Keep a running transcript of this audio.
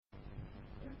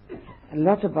a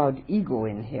lot about ego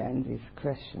in here in these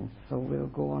questions, so we'll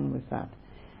go on with that.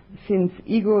 Since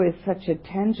ego is such a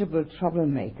tangible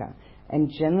troublemaker and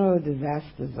general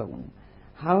disaster zone,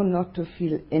 how not to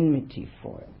feel enmity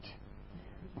for it?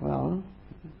 Well,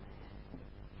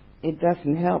 it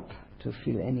doesn't help to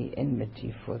feel any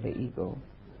enmity for the ego.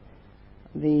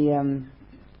 The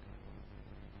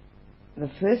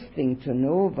first thing to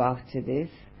know about it is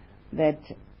that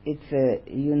it's a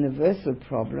universal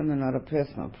problem and not a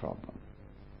personal problem.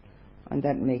 And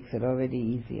that makes it already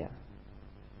easier.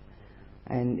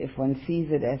 And if one sees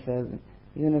it as a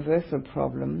universal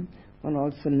problem, one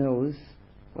also knows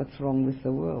what's wrong with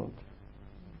the world.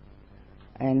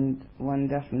 And one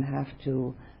doesn't have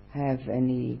to have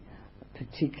any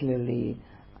particular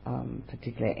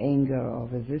anger or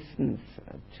resistance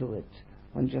to it.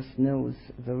 One just knows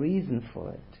the reason for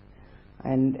it.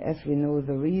 And as we know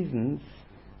the reasons,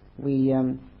 we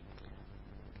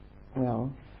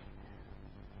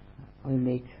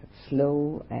make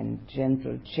slow and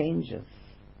gentle changes.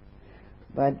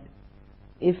 But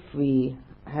if we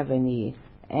have any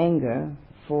anger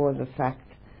for the fact,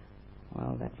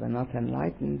 that we're not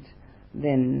enlightened,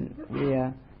 then we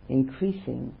are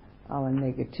increasing our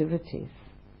negativities.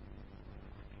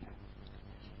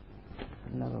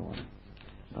 Another one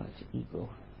about ego,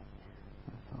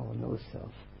 our low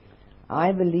self.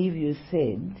 I believe you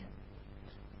said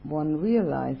one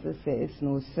realizes there is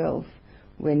no self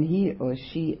when he or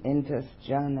she enters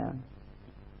jhana.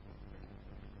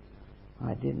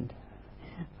 I didn't.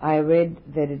 I read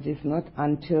that it is not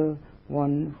until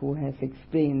one who has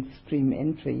experienced stream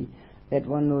entry that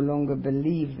one no longer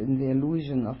believes in the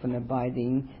illusion of an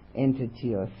abiding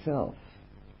entity or self.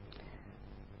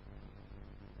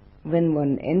 When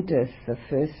one enters the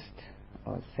first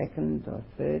or second or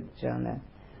third jhana,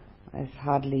 there's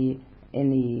hardly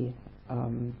any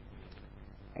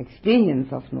experience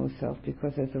of no self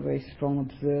because there's a very strong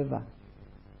observer.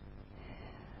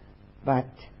 But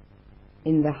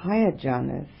in the higher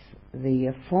jhanas,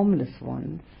 the formless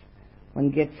ones,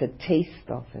 one gets a taste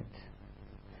of it.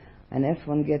 And as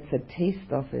one gets a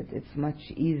taste of it, it's much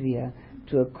easier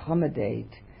to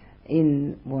accommodate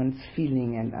in one's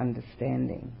feeling and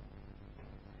understanding.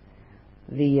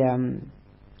 The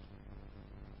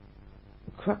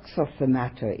crux of the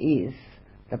matter is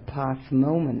the past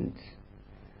moment,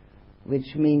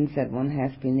 which means that one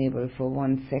has been able for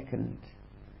 1 second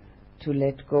to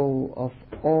let go of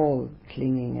all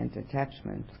clinging and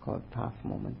attachment. It's called past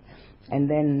moment. And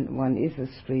then one is a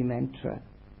stream enterer.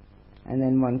 And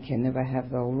then one can never have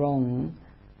the wrong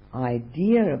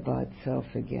idea about self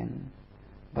again.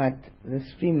 But the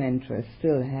stream enterer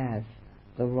still has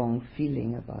the wrong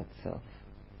feeling about self.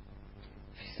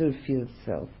 Still feels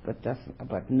self,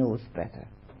 but knows better.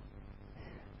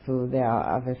 So there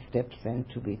are other steps then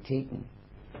to be taken.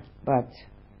 But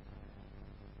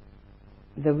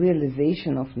the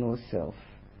realization of no self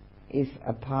is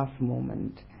a past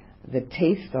moment. The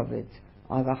taste of it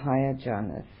are the higher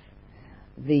jhanas.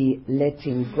 The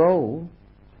letting go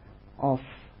of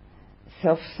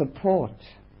self-support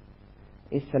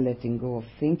is the letting go of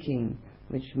thinking,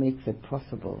 which makes it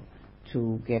possible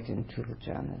to get into the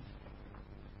jhanas.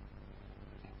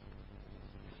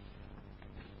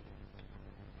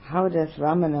 How does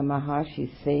Ramana Maharshi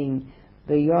saying,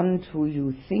 beyond who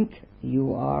you think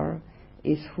you are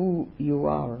is who you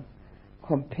are,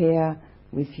 compare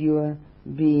with your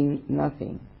being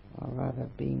nothing, or rather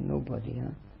being nobody?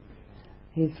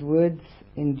 His words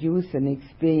induce an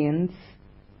experience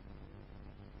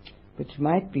which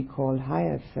might be called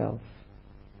higher self.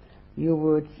 Your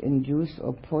words induce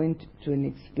or point to an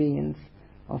experience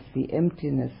of the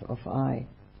emptiness of I.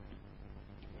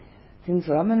 Since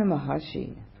Ramana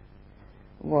Maharshi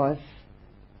was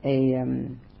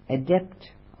an adept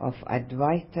of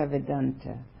Advaita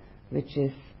Vedanta, which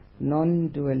is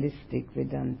non-dualistic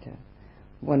Vedanta,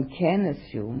 one can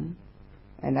assume,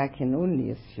 and I can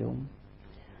only assume,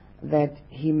 that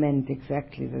he meant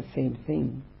exactly the same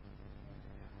thing.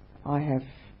 I have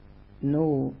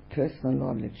no personal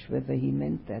knowledge whether he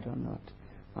meant that or not.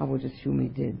 I would assume he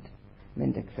did,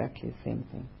 meant exactly the same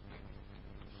thing.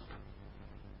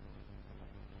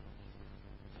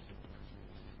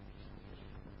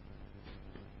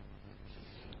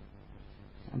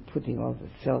 I'm putting all the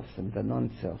selves and the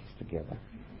non-selves together.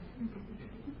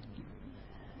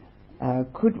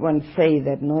 Could one say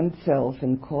that non-self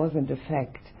and cause and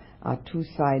effect are two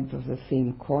sides of the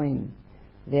same coin?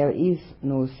 There is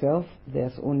no self,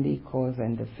 there's only cause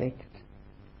and effect.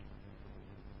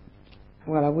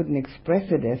 Well, I wouldn't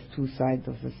express it as two sides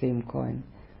of the same coin,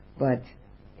 but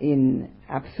in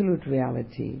absolute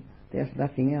reality, there's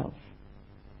nothing else.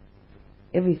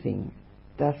 Everything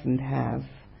doesn't have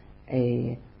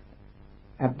a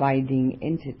abiding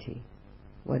entity,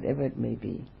 whatever it may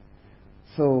be.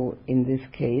 So in this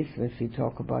case, if we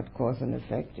talk about cause and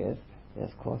effect, yes,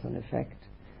 there's cause and effect,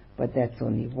 but that's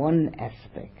only one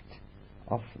aspect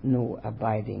of no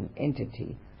abiding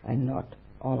entity and not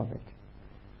all of it.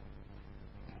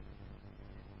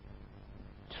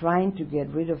 Trying to get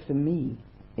rid of the me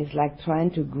is like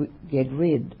trying to get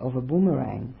rid of a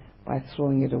boomerang by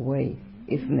throwing it away,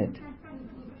 isn't it?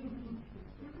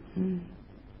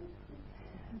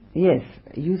 Yes,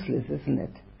 useless, isn't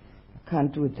it?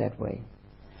 Can't do it that way.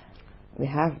 We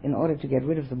have, in order to get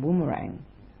rid of the boomerang,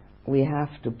 we have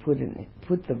to put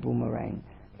the boomerang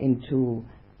into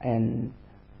a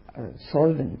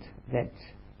solvent that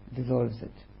dissolves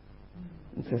it.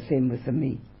 It's the same with the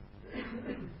me.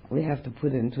 We have to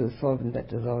put it into a solvent that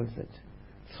dissolves it.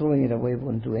 Throwing it away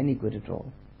won't do any good at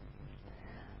all.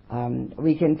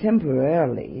 We can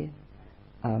temporarily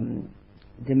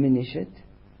diminish it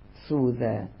through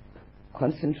the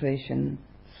concentration,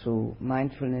 through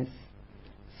mindfulness,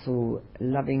 through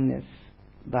lovingness,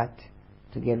 but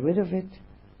to get rid of it,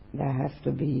 there has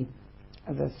to be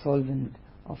the solvent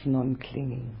of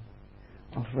non-clinging,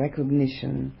 of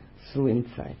recognition through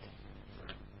insight.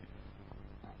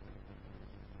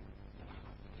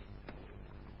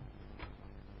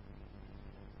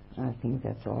 I think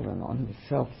that's all on the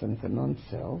selves and the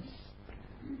non-selves.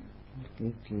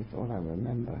 Please, all I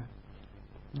remember.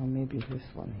 Or maybe this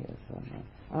one here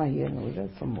somewhere. Here, no, there's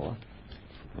some more.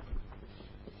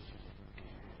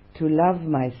 To love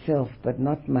myself but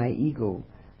not my ego,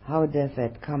 how does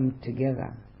that come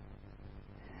together?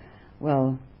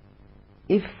 Well,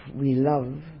 if we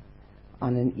love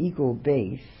on an ego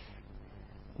base,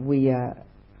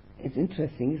 it's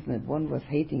interesting, isn't it? One was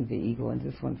hating the ego and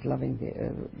this one's loving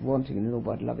wanting to know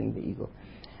about loving the ego.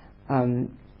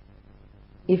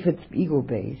 If it's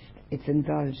ego-based, it's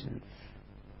indulgence.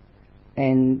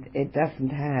 And it doesn't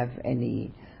have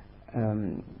any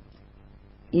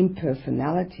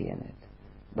impersonality in it,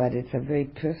 but it's a very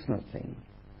personal thing.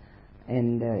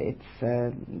 And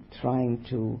it's trying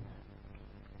to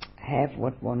have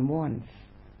what one wants.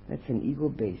 That's an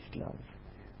ego-based love.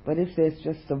 But if there's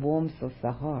just the warmth of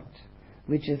the heart,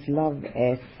 which is love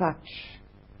as such,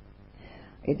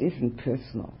 it isn't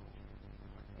personal.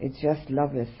 It's just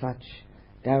love as such,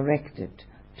 directed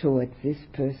towards this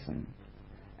person,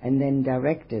 and then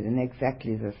directed in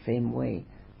exactly the same way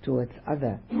towards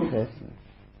other persons.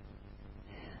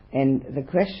 And the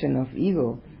question of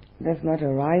ego does not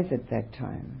arise at that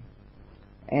time.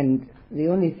 And the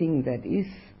only thing that is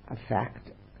a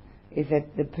fact is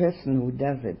that the person who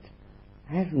does it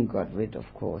hasn't got rid, of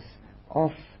course,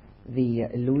 of the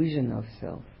illusion of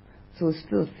self. So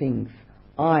still thinks,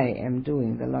 I am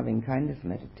doing the loving kindness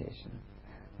meditation.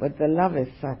 But the love as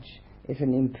such is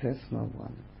an impersonal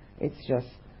one. It's just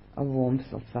a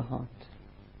warmth of the heart.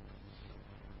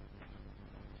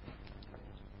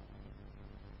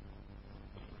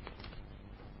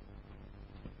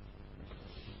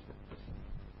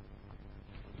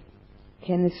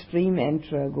 Can a stream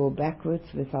enterer go backwards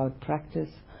without practice,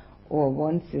 or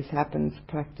once this happens,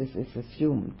 practice is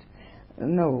assumed?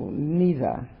 No,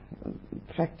 neither.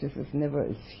 Practice is never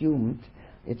assumed.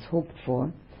 It's hoped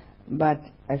for. But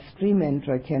a stream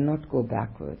enterer cannot go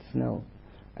backwards, no.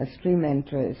 A stream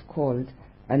enterer is called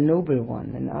a noble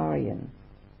one, an Aryan.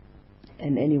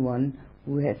 And anyone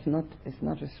who is not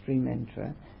a stream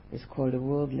enterer is called a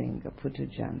worldling, a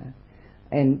Putujana.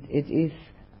 And it is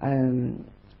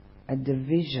a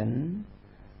division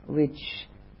which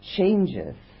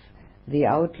changes the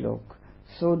outlook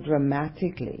so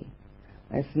dramatically.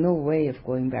 There's no way of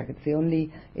going back.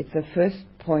 It's the first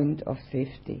point of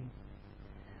safety.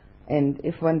 And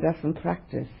if one doesn't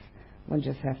practice, one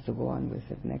just has to go on with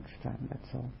it next time,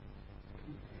 that's all.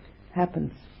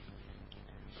 Happens.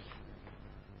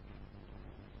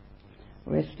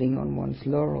 Resting on one's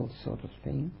laurels, sort of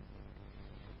thing.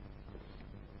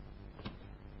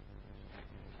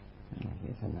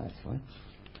 Here's a nice one.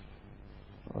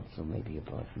 Also maybe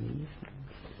about me.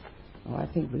 I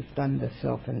think we've done the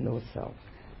self and no self.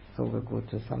 So we'll go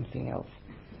to something else.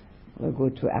 We'll go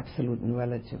to absolute and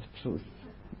relative truth.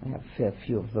 I have a fair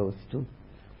few of those too.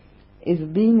 Is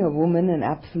being a woman an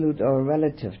absolute or a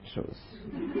relative truth?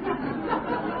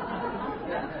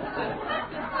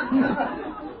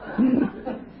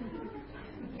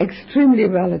 Extremely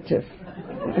relative.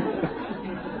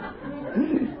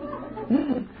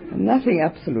 Nothing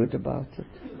absolute about it.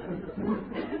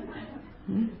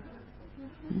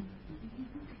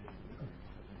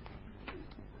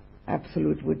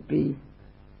 Absolute would be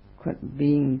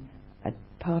being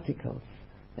particles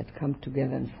that come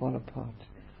together and fall apart.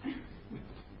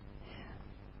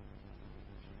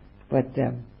 But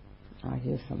I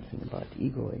hear something about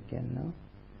ego again, no?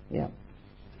 Yeah.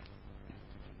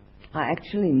 I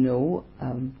actually know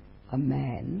a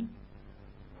man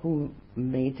who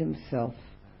made himself,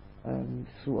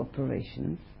 through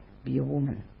operations, be a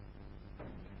woman.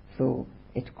 So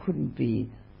it couldn't be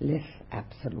less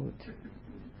absolute.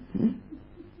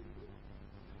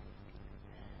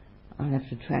 I'll have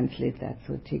to translate that,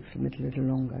 so it takes a little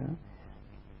longer.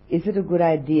 Is it a good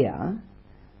idea,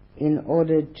 in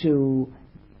order to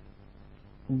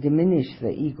diminish the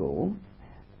ego,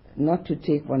 not to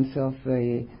take oneself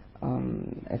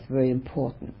as very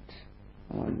important?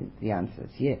 The answer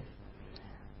is yes.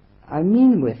 I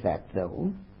mean with that,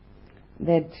 though,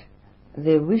 that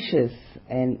the wishes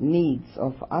and needs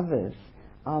of others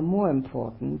are more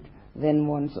important than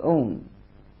one's own.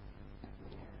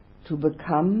 To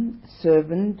become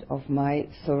servant of my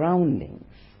surroundings.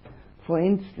 For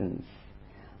instance,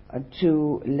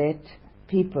 to let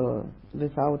people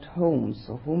without homes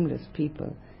or homeless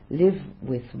people live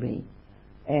with me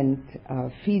and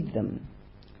feed them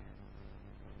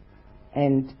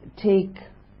and take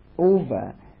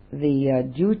over the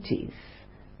duties,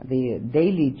 the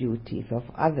daily duties of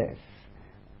others,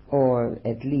 or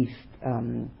at least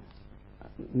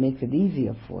make it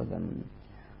easier for them,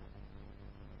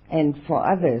 and for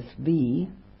others be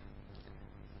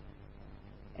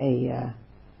I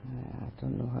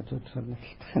don't know how to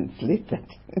translate that,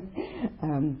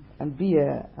 and be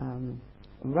a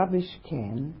rubbish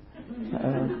can,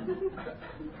 a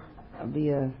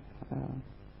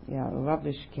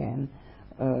rubbish can,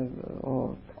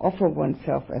 or offer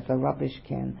oneself as a rubbish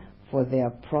can for their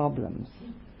problems,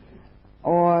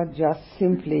 or just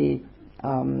simply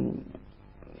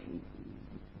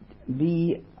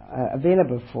be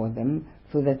available for them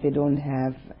so that they don't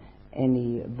have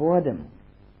any boredom.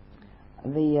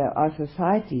 Our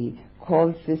society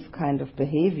calls this kind of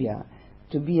behavior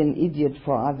to be an idiot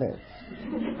for others.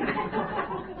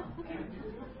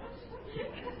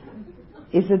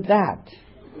 Is it that?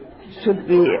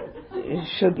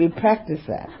 Should we practice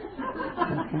that?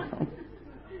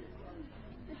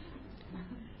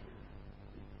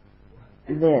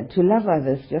 To love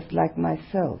others just like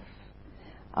myself.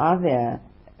 Are there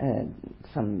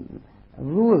some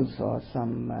rules or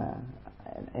some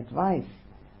advice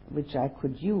which I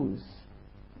could use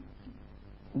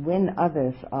when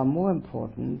others are more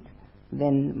important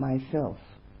than myself?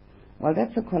 Well,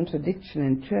 that's a contradiction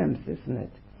in terms, isn't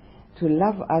it? To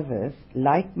love others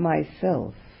like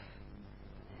myself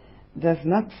does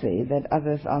not say that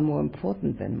others are more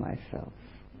important than myself.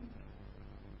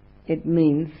 It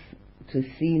means to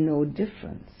see no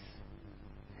difference.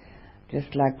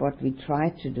 Just like what we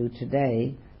try to do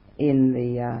today in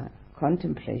the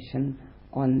contemplation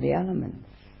on the elements.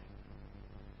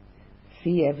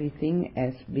 See everything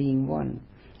as being one.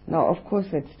 Now, of course,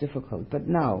 that's difficult, but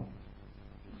now,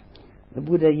 the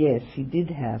Buddha, yes, he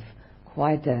did have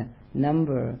quite a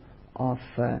number of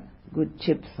good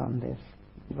tips on this,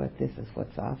 but this is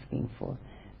what's asking for,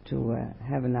 to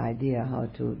have an idea how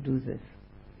to do this.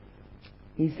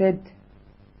 He said,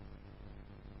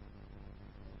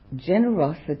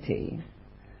 generosity,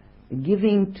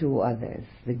 giving to others,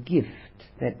 the gift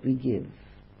that we give,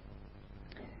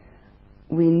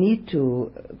 we need to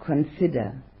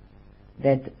consider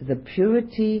that the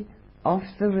purity of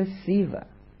the receiver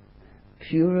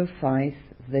purifies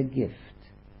the gift.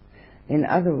 In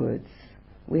other words,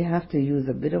 we have to use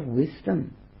a bit of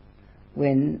wisdom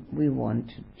when we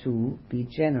want to be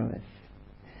generous.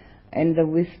 And the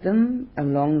wisdom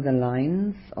along the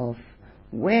lines of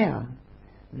where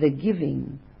the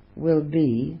giving will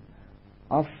be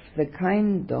of the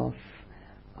kind of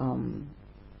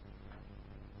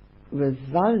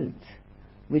result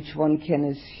which one can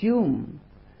assume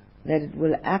that it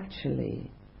will actually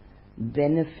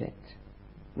benefit,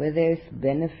 where there is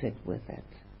benefit with it.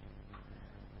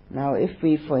 Now, if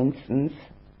we, for instance,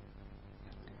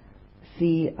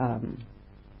 see a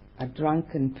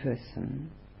drunken person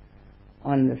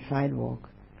on the sidewalk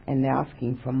and they're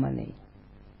asking for money,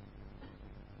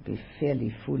 it'd be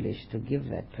fairly foolish to give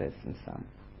that person some.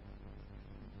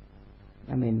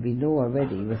 I mean, we know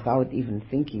already, without even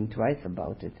thinking twice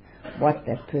about it, what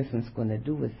that person's going to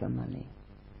do with the money.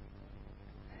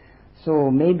 So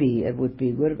maybe it would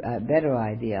be a better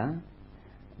idea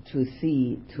to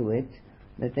see to it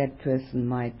that that person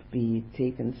might be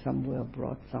taken somewhere,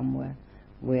 brought somewhere,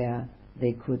 where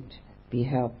they could be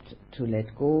helped to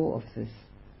let go of this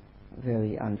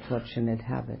very unfortunate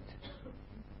habit,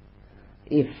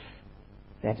 if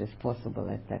that is possible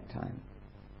at that time.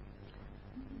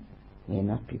 May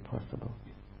not be possible.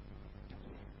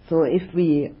 So if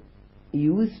we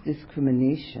use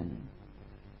discrimination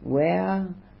where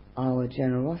our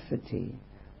generosity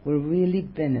will really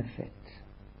benefit,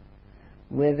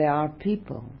 where there are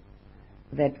people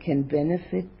that can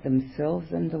benefit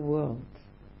themselves and the world,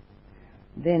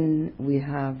 then we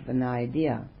have an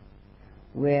idea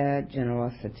where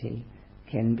generosity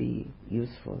can be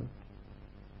useful.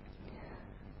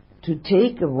 To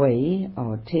take away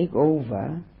or take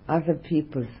over other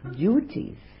people's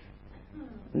duties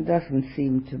doesn't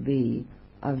seem to be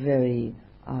a very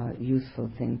useful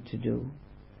thing to do.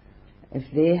 If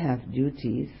they have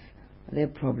duties, they'll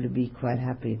probably be quite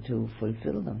happy to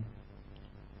fulfill them.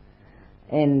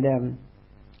 And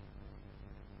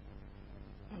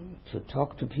to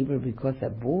talk to people because they're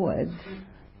bored,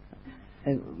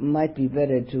 it might be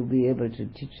better to be able to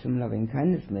teach them loving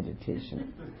kindness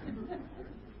meditation.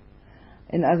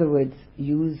 In other words,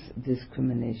 use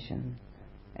discrimination,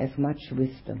 as much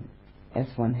wisdom as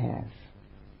one has,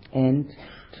 and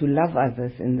to love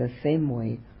others in the same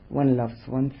way one loves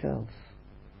oneself.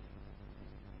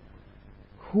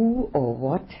 Who or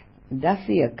what does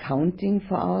the accounting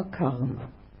for our karma?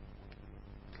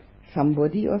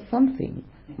 Somebody or something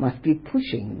must be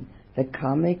pushing the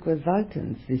karmic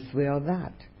resultants this way or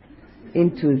that,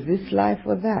 into this life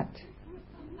or that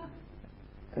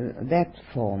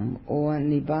form or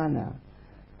nibbana.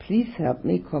 Please help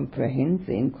me comprehend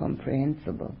the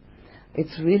incomprehensible.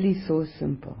 It's really so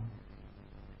simple.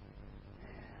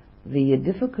 The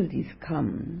difficulties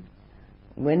come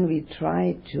when we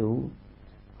try to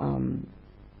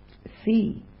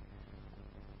see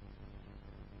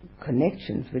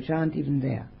connections which aren't even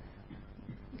there.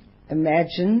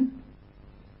 Imagine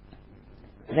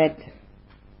that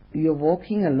you're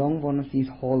walking along one of these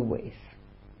hallways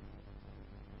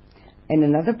and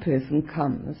another person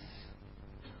comes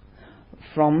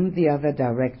from the other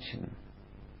direction,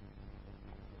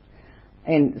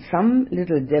 and some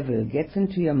little devil gets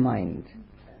into your mind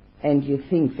and you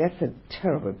think that's a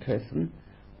terrible person,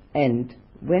 and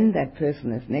when that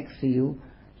person is next to you,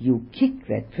 you kick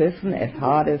that person as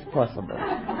hard as possible.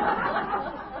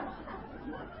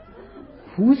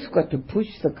 Who's got to push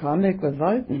the karmic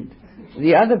resultant?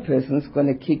 The other person's going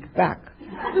to kick back.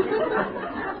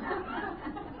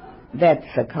 That's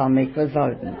the karmic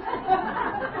resultant.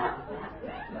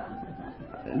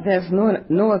 There's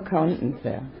no accountant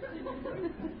there.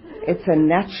 It's a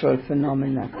natural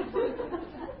phenomenon.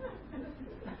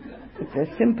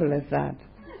 It's as simple as that.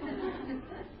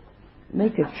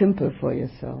 Make it simple for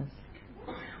yourselves.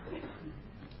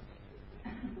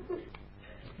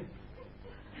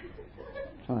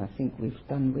 Oh, I think we've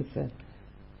done with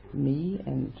me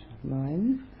and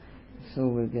mine, so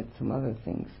we'll get some other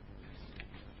things.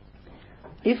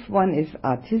 If one is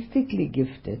artistically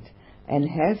gifted and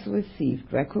has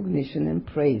received recognition and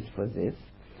praise for this,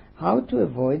 how to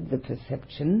avoid the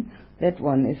perception that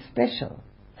one is special?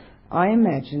 I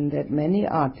imagine that many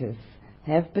artists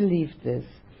have believed this,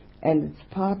 and it's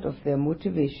part of their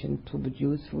motivation to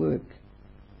produce work.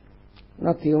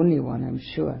 Not the only one, I'm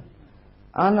sure.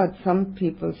 Are not some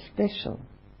people special?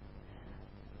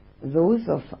 Those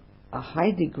of a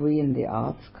high degree in the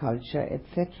arts, culture,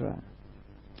 etc.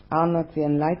 Are not the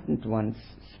enlightened ones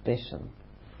special?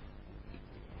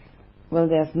 Well,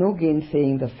 there's no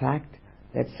gainsaying the fact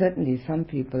that certainly some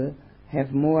people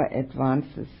have more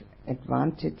advances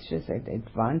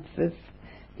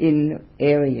in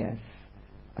areas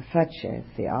such as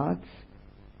the arts,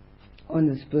 on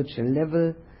the spiritual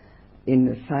level, in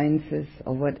the sciences,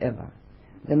 or whatever.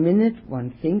 The minute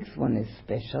one thinks one is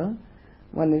special,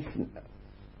 one is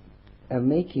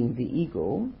making the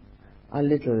ego a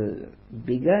little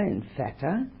bigger and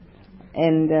fatter,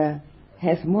 and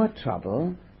has more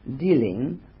trouble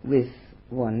dealing with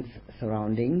one's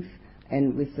surroundings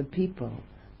and with the people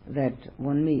that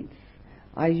one meets.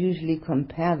 I usually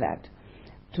compare that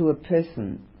to a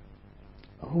person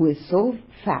who is so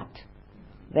fat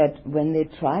that when they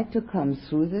try to come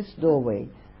through this doorway,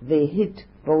 they hit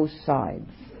both sides.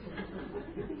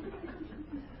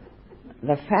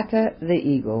 The fatter the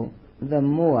ego, the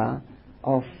more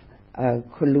of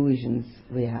collusions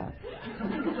we have.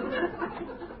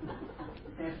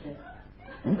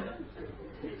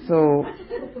 So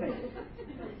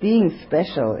being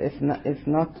special is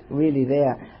not really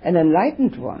there. An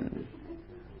enlightened one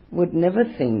would never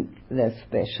think they're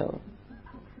special.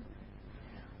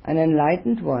 An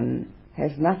enlightened one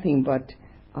has nothing but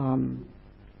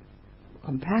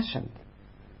compassion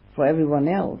for everyone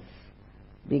else,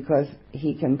 because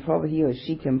he or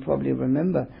she can probably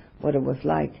remember what it was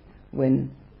like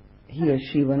when he or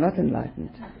she were not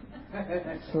enlightened.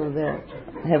 So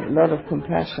they have a lot of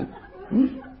compassion.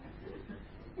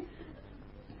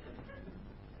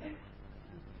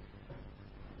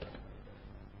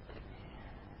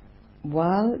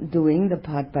 while doing the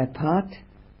part-by-part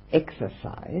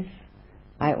exercise,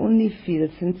 I only feel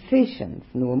sensations,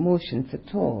 no emotions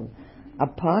at all,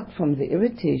 apart from the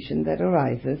irritation that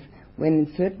arises when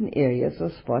in certain areas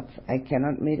or spots I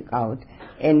cannot make out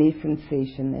any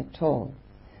sensation at all.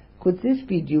 Could this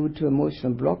be due to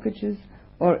emotional blockages,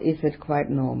 or is it quite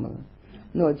normal?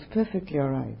 No, it's perfectly all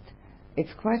right.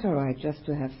 It's quite all right just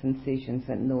to have sensations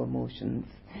and no emotions.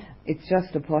 It's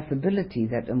just a possibility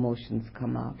that emotions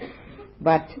come up.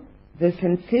 But the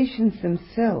sensations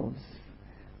themselves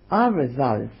are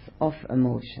results of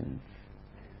emotions.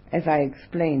 As I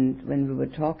explained when we were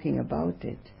talking about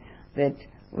it, that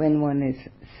when one is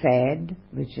sad,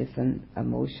 which is an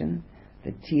emotion,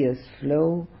 the tears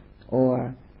flow,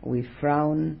 or we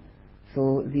frown,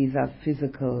 so these are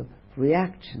physical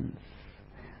reactions.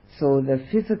 So the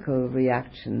physical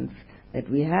reactions that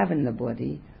we have in the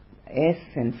body as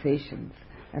sensations,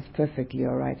 that's perfectly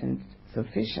all right and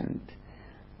sufficient.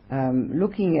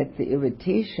 Looking at the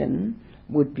irritation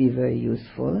would be very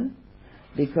useful,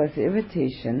 because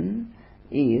irritation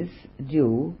is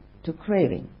due to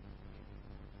craving.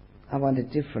 I want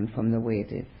it different from the way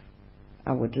it is.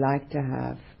 I would like to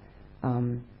have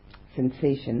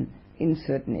sensation in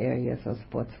certain areas or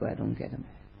spots where I don't get them.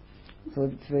 So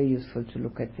it's very useful to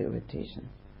look at the irritation.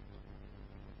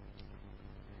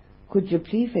 Could you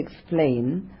please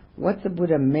explain what the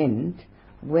Buddha meant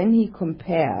when he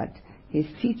compared his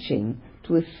teaching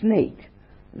to a snake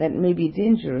that may be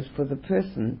dangerous for the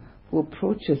person who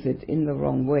approaches it in the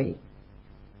wrong way?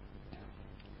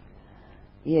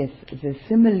 Yes, the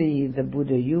simile the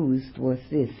Buddha used was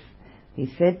this. He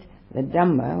said the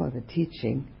Dhamma, or the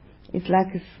teaching, is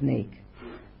like a snake.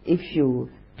 If you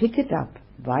pick it up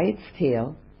by its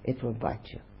tail, it will bite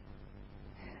you.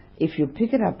 If you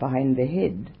pick it up behind the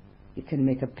head, you can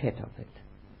make a pet of it.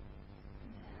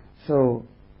 So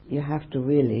you have to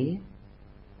really,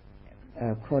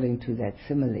 according to that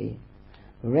simile,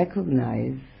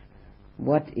 recognize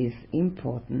what is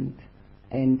important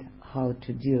and how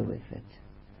to deal with it.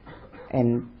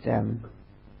 And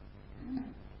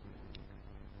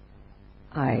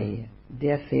I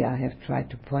dare say I have tried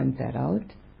to point that out,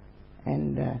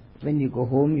 and when you go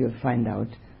home you'll find out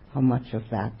how much of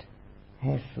that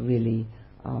has really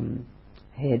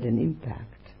had an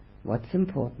impact, what's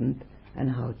important and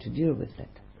how to deal with it.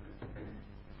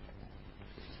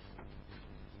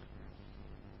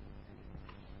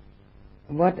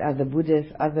 What are the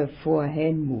Buddha's other 4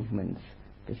 hand movements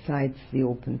besides the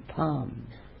open palm?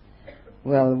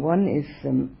 Well, one is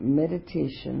the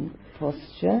meditation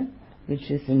posture,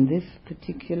 which is in this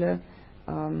particular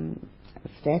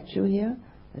statue here,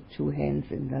 the 2 hands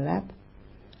in the lap.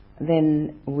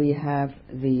 Then we have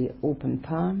the open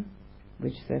palm,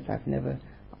 which says I've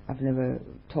never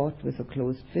taught with a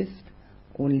closed fist,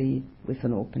 only with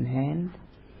an open hand.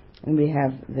 And we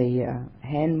have the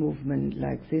hand movement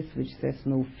like this, which says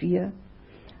no fear.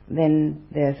 Then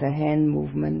there's a hand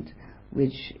movement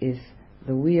which is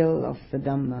the wheel of the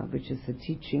Dhamma, which is the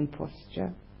teaching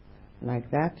posture, like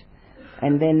that.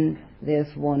 And then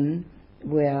there's one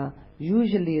where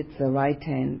usually it's the right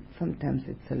hand, sometimes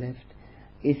it's the left,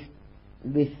 is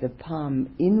with the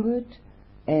palm inward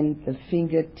and the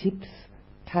fingertips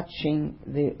touching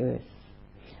the earth.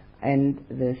 And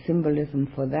the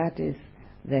symbolism for that is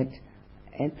that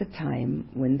at the time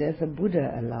when there's a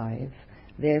Buddha alive,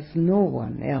 there's no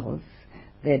one else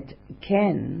that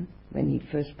can, when he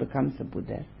first becomes a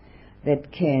Buddha,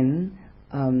 that can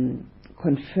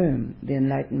confirm the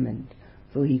enlightenment.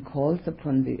 So he calls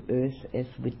upon the earth as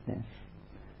witness,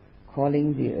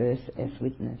 calling the earth as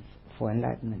witness for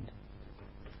enlightenment.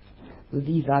 So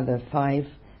these are the 5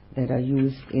 that are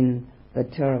used in the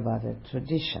Theravada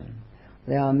tradition.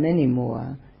 There are many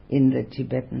more in the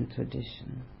Tibetan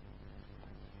tradition.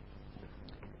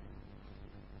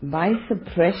 By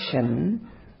suppression,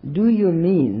 do you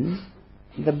mean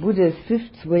the Buddha's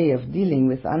 5th way of dealing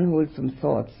with unwholesome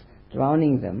thoughts,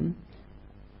 drowning them,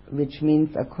 which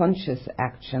means a conscious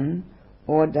action,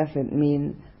 or does it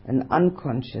mean an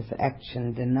unconscious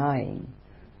action, denying?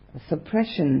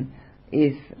 Suppression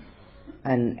is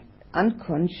an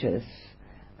unconscious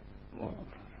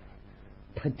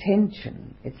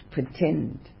pretension. It's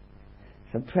pretend.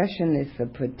 Suppression is the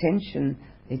pretension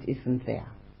it isn't there.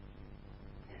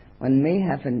 One may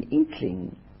have an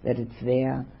inkling that it's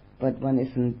there, but one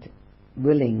isn't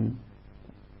willing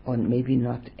or maybe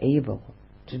not able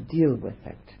to deal with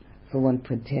it. So one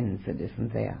pretends it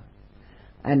isn't there.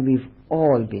 And we've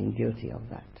all been guilty of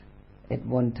that at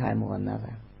one time or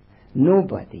another.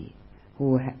 Nobody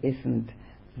who isn't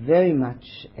very much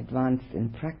advanced in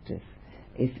practice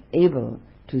is able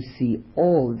to see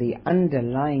all the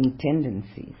underlying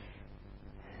tendencies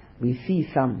We see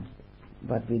some,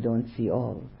 but we don't see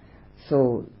all.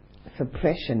 So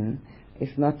suppression is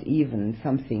not even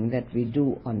something that we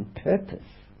do on purpose.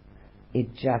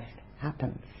 It just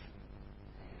happens.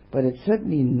 But it's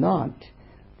certainly not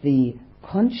the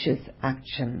conscious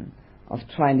action of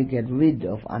trying to get rid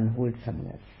of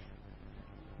unwholesomeness.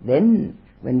 Then,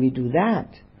 when we do that,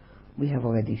 we have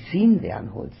already seen the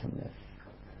unwholesomeness.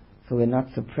 So we're not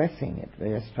suppressing it,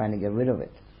 we're just trying to get rid of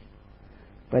it.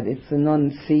 But it's the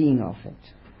non-seeing of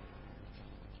it.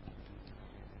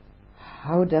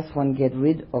 How does one get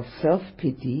rid of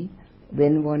self-pity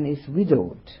when one is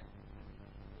widowed?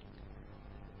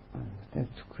 There's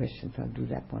two questions. I'll do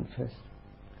that one first.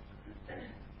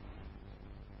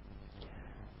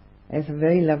 There's a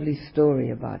very lovely story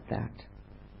about that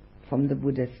from the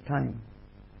Buddha's time.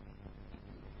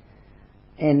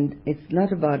 And it's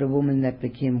not about a woman that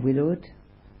became widowed,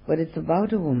 but it's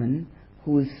about a woman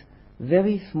whose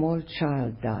very small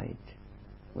child died.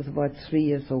 It was about 3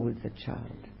 years old, the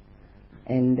child.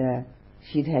 And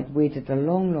she'd had waited a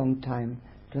long, long time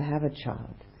to have a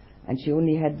child. And she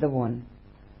only had the one.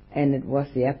 And it was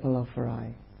the apple of her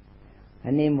eye.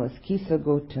 Her name was Kisa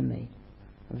Gotami,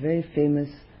 a very famous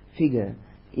figure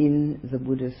in the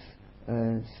Buddhist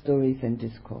stories and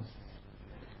discourses.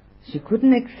 She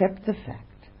couldn't accept the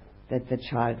fact that the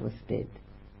child was dead.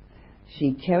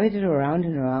 She carried it around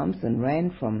in her arms and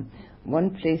ran from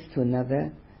one place to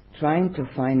another, trying to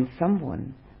find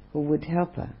someone who would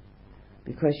help her,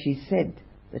 because she said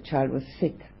the child was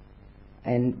sick,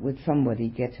 and would somebody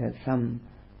get her some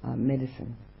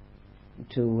medicine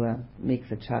to make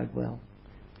the child well.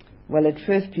 Well, at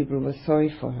first people were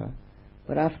sorry for her,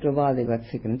 but after a while they got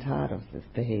sick and tired of this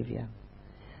behavior.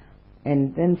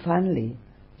 And then finally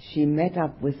she met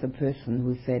up with a person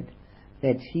who said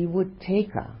that he would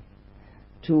take her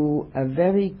to a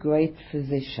very great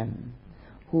physician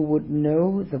who would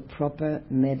know the proper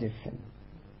medicine.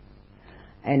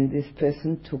 And this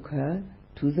person took her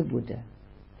to the Buddha.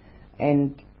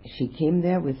 And she came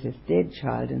there with this dead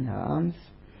child in her arms,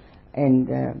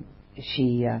 and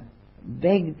she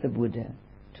begged the Buddha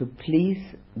to please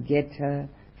get her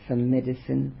some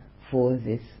medicine for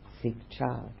this sick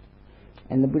child.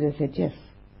 And the Buddha said, yes,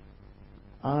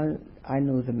 I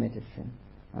know the medicine.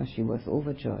 She was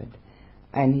overjoyed.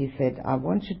 And he said, I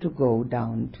want you to go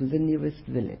down to the nearest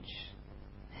village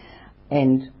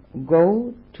and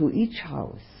go to each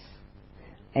house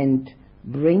and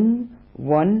bring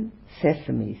 1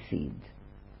 sesame seed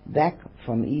back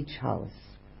from each house.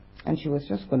 And she was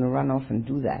just going to run off and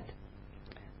do that.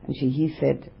 And he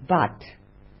said, but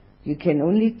you can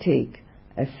only take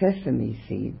a sesame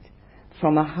seed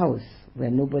from a house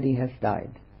where nobody has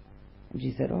died. And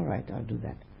she said, all right, I'll do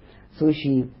that. So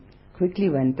she quickly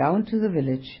went down to the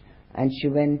village, and she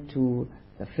went to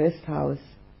the first house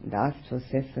and asked for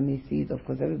sesame seeds. Of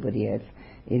course, everybody has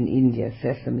in India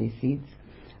sesame seeds.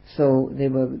 So they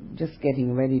were just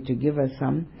getting ready to give her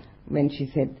some when she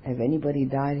said, has anybody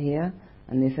died here?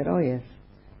 And they said, oh yes,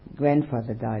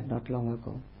 grandfather died not long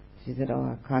ago. She said,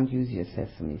 oh, I can't use your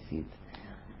sesame seeds.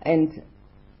 And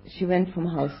she went from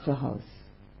house to house,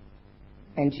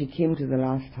 and she came to the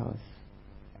last house,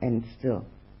 and still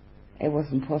it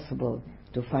wasn't possible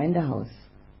to find a house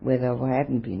where there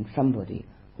hadn't been somebody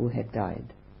who had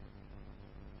died.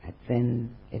 And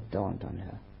then it dawned on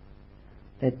her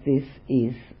that this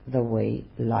is the way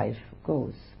life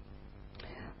goes.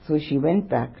 So she went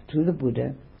back to the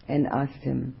Buddha and asked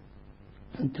him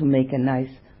to make a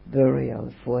nice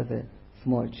burial for the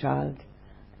small child,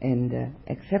 and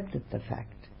accepted the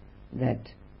fact that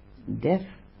death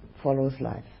follows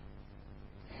life.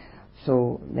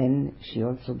 So then she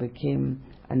also became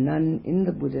a nun in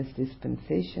the Buddha's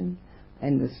dispensation,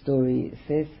 and the story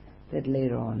says that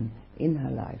later on in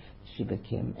her life she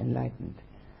became enlightened.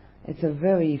 It's a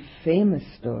very famous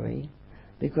story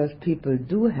because people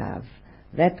do have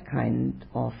that kind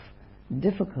of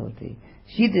difficulty.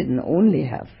 She didn't only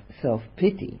have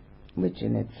self-pity, which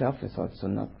in itself is also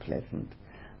not pleasant,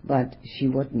 but she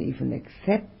wouldn't even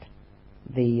accept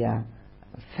the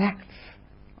facts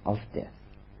of death.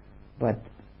 But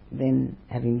then,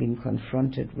 having been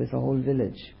confronted with a whole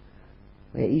village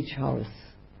where each house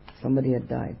somebody had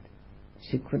died,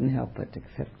 she couldn't help but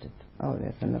accept it. Oh,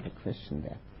 there's another question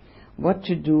there. What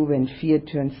to do when fear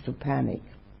turns to panic?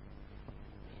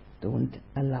 Don't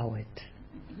allow it.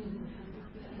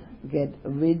 Get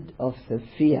rid of the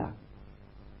fear.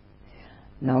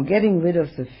 Now, getting rid of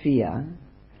the fear,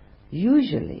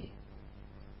 usually,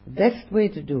 the best way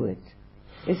to do it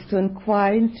is to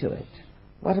inquire into it.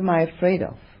 What am I afraid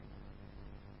of?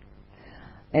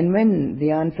 And when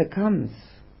the answer comes,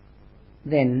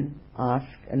 then ask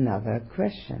another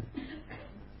question.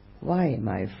 Why am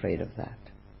I afraid of that?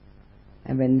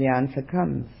 And when the answer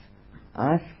comes,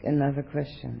 ask another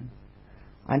question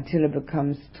until it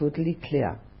becomes totally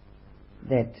clear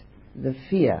that the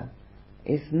fear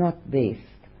is not based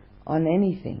on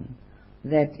anything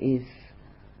that is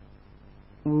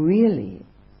really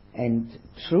and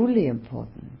truly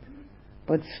important,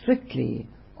 but strictly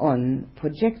on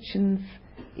projections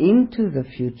into the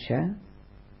future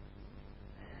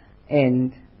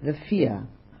and the fear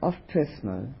of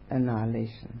personal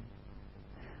annihilation.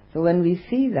 So when we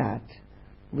see that,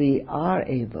 we are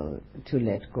able to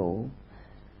let go.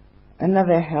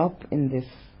 Another help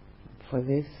for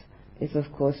this is,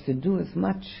 of course, to do as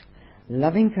much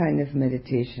loving kindness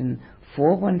meditation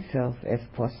for oneself as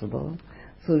possible,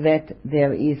 so that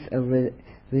there is a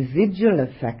residual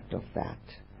effect of that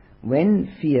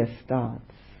when fear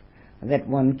starts, that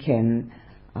one can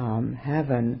have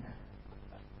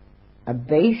a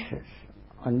basis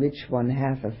on which one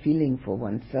has a feeling for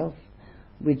oneself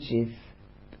which is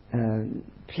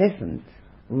pleasant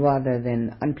rather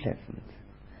than unpleasant.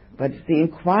 But the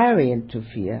inquiry into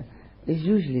fear is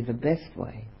usually the best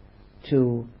way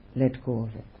to let go of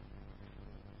it.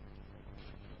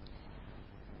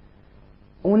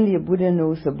 Only a Buddha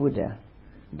knows a Buddha.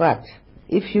 But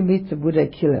if you meet the Buddha,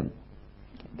 kill him.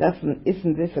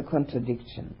 Isn't this a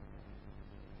contradiction?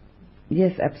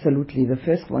 Yes, absolutely. The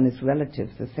first one is relative,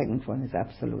 the second one is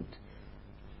absolute.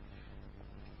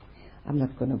 I'm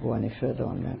not going to go any further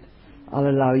on that. I'll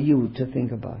allow you to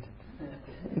think about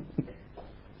it.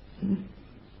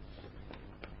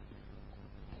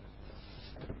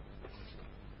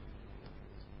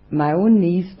 My own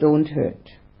knees don't hurt.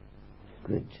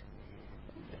 Good.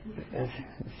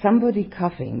 Somebody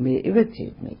coughing may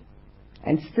irritate me.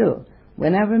 And still,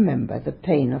 when I remember the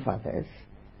pain of others,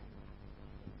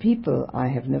 people I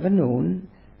have never known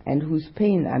and whose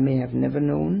pain I may have never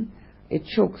known, it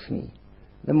chokes me.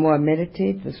 The more I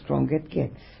meditate, the stronger it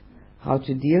gets. How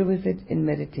to deal with it in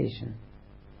meditation.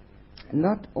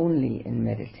 Not only in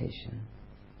meditation.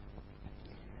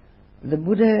 The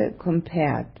Buddha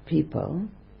compared people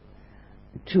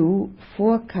to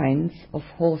 4 kinds of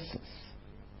horses.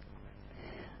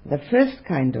 The first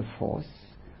kind of horse,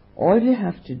 all you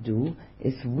have to do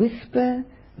is whisper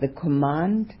the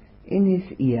command in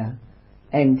his ear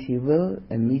and he will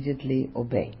immediately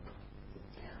obey.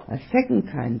 A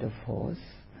second kind of horse,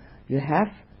 you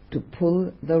have to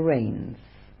pull the reins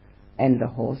and the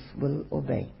horse will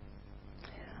obey.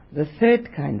 The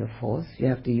third kind of horse, you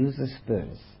have to use the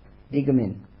spurs, dig them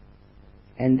in,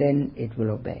 and then it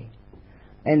will obey.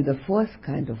 And the fourth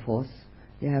kind of horse,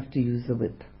 you have to use the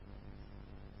whip.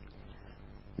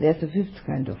 There's a fifth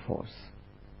kind of horse.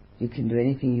 You can do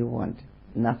anything you want.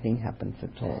 Nothing happens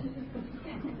at all.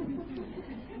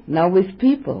 Now with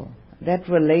people, that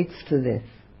relates to this,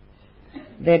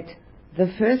 that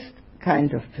the first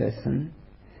kind of person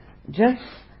just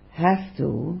has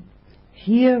to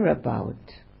hear about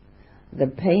the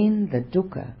pain, the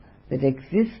dukkha that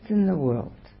exists in the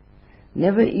world,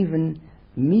 never even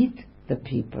meet the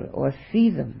people or see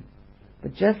them,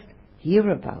 but just hear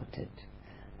about it,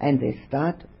 and they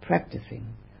start practicing,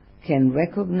 can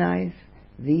recognize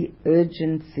the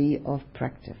urgency of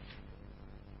practice.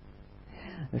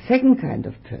 The second kind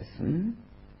of person,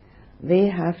 they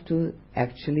have to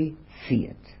actually see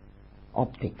it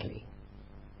optically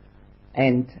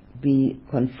and be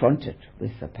confronted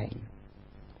with the pain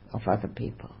of other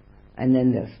people, and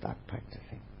then they'll start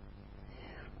practicing.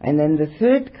 And then the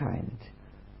third kind,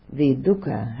 the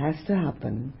dukkha has to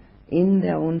happen in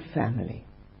their own family,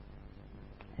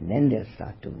 and then they'll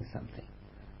start doing something.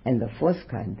 And the fourth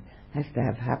kind has to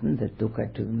have happened, the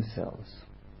dukkha, to themselves.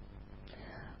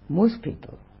 Most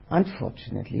people,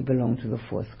 unfortunately, belong to the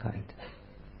fourth kind.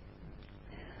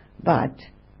 But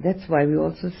that's why we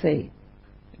also say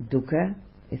dukkha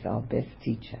is our best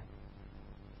teacher.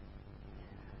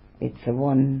 It's the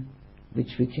one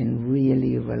which we can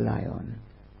really rely on,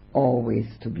 always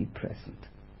to be present.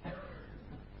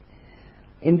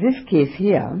 In this case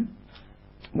here,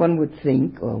 one would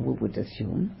think, or we would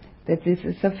assume, that this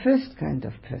is the first kind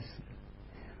of person.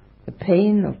 The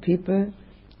pain of people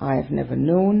I have never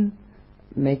known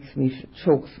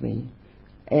chokes me,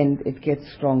 and it gets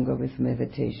stronger with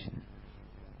meditation.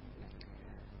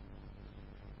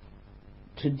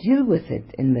 To deal with it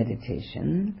in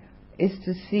meditation is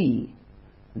to see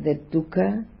that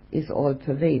dukkha is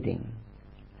all-pervading,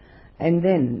 and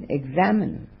then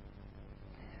examine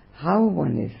how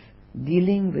one is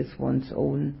dealing with one's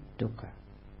own dukkha.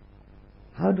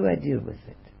 How do I deal with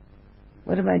it?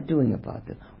 What am I doing about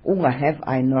it? Or have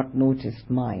I not noticed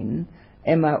mine?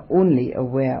 Am I only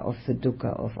aware of the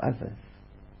dukkha of others?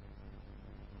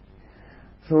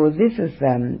 So this is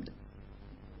an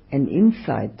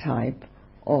insight type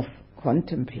of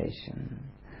contemplation,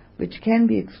 which can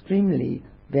be extremely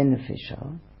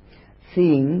beneficial,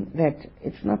 seeing that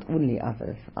it's not only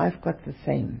others, I've got the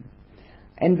same.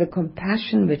 And the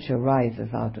compassion which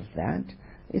arises out of that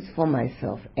is for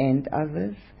myself and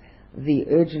others. The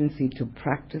urgency to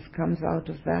practice comes out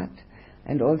of that,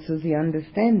 and also the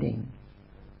understanding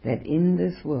that in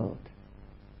this world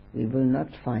we will not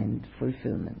find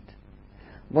fulfillment.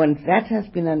 Once that has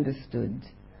been understood,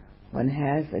 one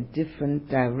has a different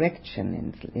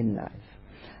direction in life.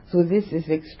 So this is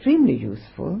extremely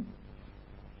useful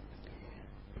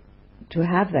to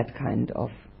have that kind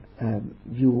of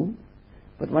view,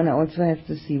 but one also has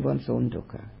to see one's own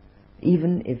dukkha,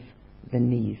 even if the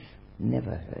knees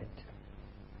never hurt.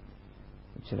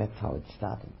 So that's how it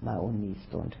started. My own knees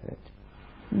don't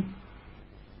hurt.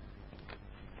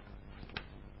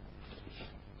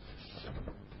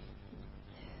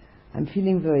 I'm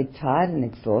feeling very tired and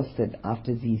exhausted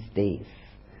after these days.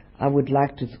 I would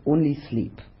like to only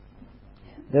sleep.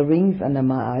 The rings under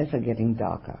my eyes are getting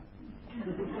darker.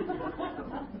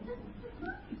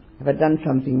 Have I done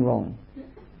something wrong?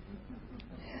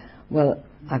 Well,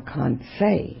 I can't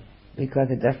say, because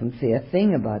it doesn't say a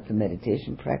thing about the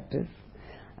meditation practice.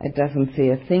 It doesn't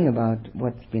say a thing about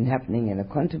what's been happening in a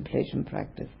contemplation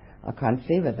practice. I can't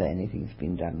say whether anything's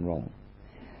been done wrong.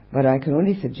 But I can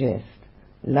only suggest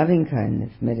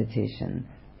loving-kindness meditation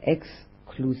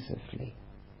exclusively.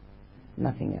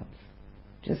 Nothing else.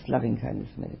 Just loving-kindness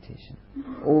meditation.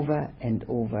 Over and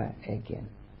over again.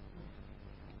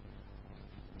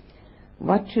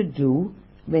 What to do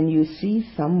when you see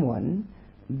someone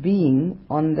being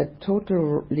on the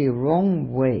totally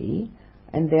wrong way,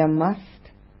 and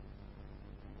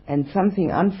something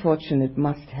unfortunate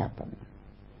must happen.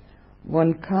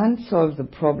 One can't solve the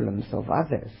problems of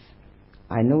others.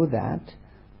 I know that.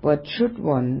 But should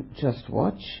one just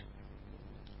watch?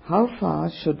 How far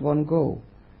should one go?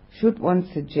 Should one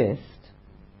suggest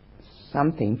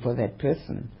something for that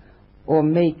person or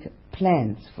make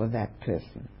plans for that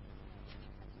person?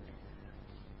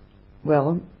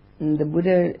 Well, the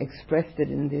Buddha expressed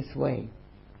it in this way.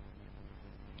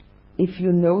 If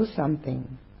you know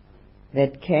something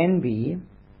that can be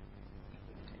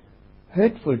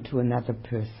hurtful to another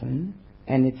person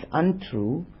and it's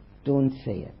untrue, don't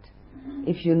say it.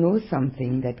 If you know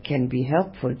something that can be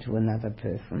helpful to another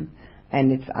person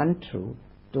and it's untrue,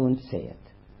 don't say it.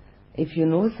 If you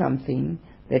know something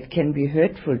that can be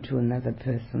hurtful to another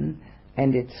person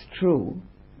and it's true,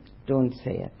 don't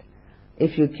say it.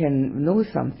 If you can know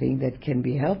something that can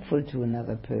be helpful to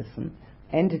another person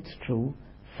and it's true,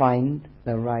 find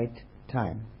the right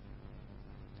time.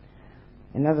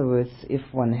 In other words, if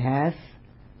one has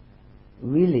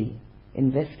really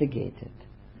investigated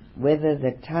whether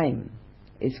the time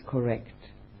is correct.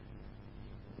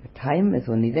 The time is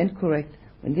only then correct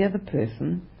when the other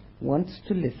person wants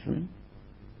to listen,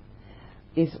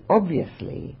 is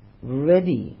obviously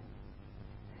ready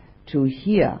to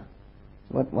hear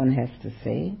what one has to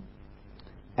say,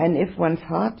 and if one's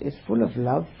heart is full of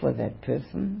love for that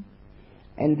person,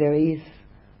 and there is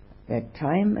that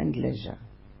time and leisure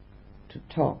to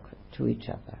talk to each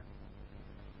other.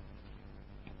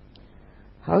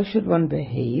 How should one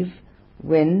behave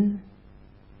when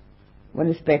one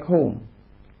is back home?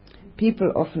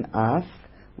 People often ask,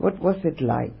 what was it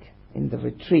like in the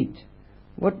retreat?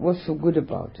 What was so good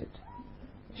about it?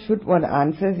 Should one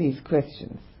answer these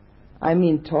questions? I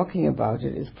mean, talking about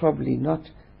it is probably not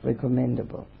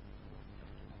recommendable.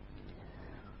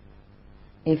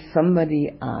 If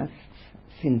somebody asks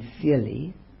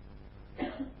sincerely,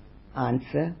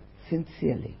 answer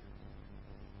sincerely.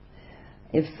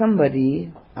 If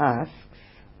somebody asks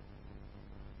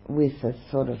with a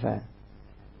sort of a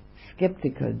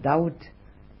skeptical doubt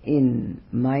in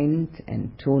mind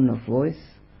and tone of voice,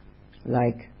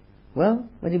 like, well,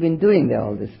 what have you been doing there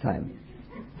all this time?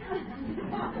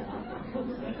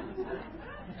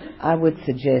 I would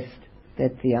suggest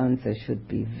that the answer should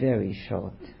be very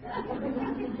short.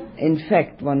 In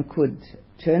fact, one could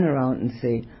turn around and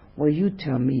say, well, you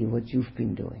tell me what you've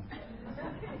been doing.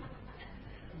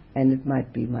 And it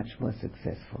might be much more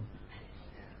successful.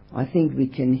 I think we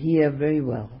can hear very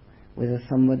well whether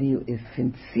somebody is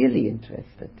sincerely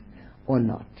interested or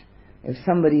not. If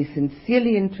somebody is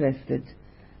sincerely interested,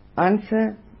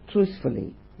 answer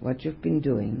truthfully what you've been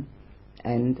doing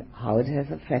and how it has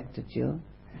affected you.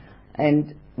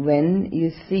 And when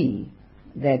you see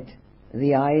that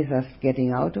the eyes are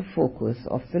getting out of focus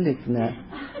of the listener,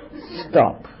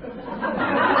 stop.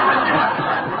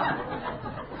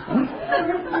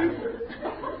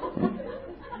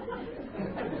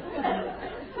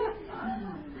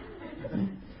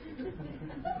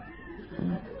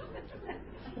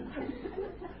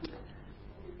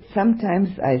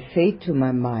 Sometimes I say to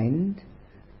my mind,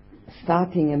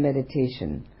 starting a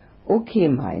meditation, okay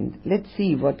mind, let's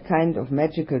see what kind of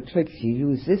magical tricks you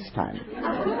use this time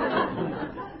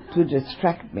to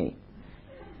distract me.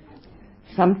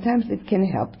 Sometimes it can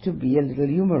help to be a little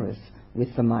humorous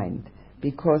with the mind,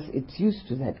 because it's used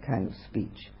to that kind of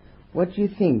speech. What do you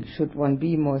think? Should one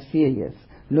be more serious?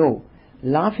 No.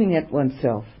 Laughing at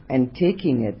oneself and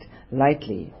taking it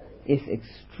lightly is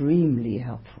extremely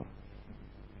helpful.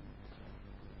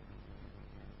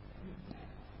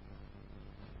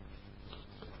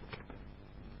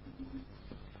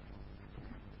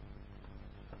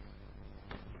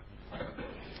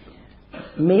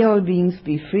 May all beings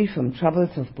be free from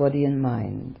troubles of body and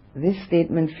mind. This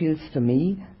statement feels to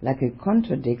me like it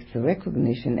contradicts the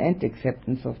recognition and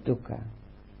acceptance of dukkha.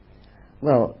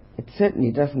 Well, it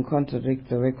certainly doesn't contradict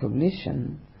the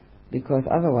recognition, because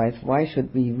otherwise why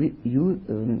should we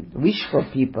wish for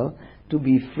people to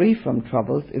be free from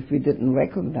troubles if we didn't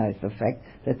recognize the fact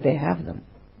that they have them?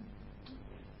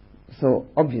 So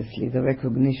obviously the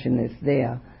recognition is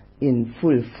there in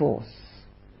full force.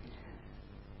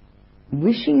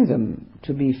 Wishing them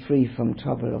to be free from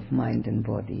trouble of mind and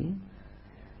body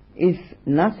is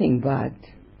nothing but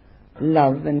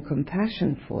love and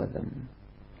compassion for them,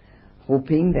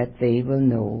 hoping that they will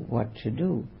know what to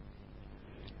do.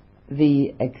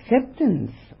 The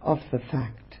acceptance of the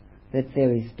fact that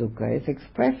there is dukkha is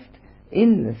expressed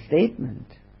in the statement.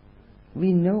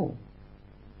 We know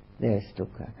there is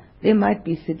dukkha. They might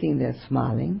be sitting there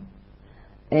smiling,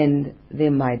 and they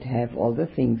might have all the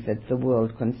things that the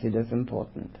world considers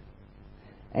important.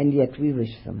 And yet we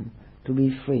wish them to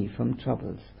be free from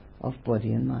troubles of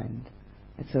body and mind.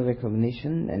 It's a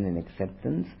recognition and an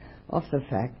acceptance of the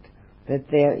fact that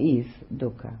there is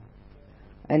dukkha.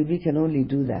 And we can only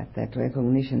do that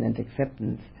recognition and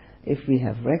acceptance, if we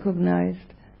have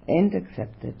recognized and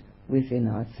accepted within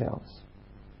ourselves.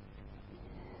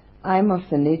 I am of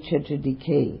the nature to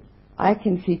decay. I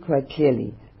can see quite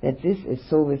clearly that this is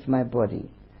so with my body,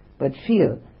 but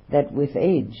feel that with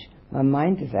age my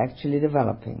mind is actually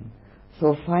developing,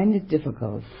 so find it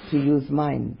difficult to use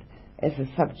mind as a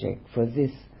subject for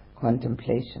this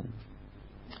contemplation.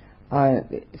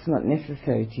 It's not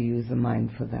necessary to use the mind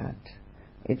for that.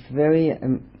 It's very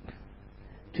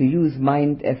to use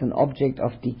mind as an object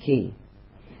of decay.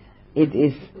 It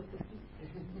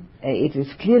is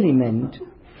clearly meant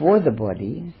for the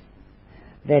body,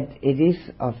 that it is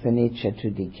of the nature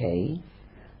to decay,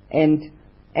 and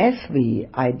as we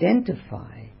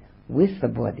identify with the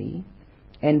body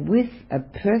and with a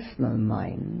personal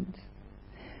mind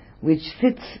which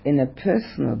sits in a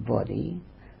personal body,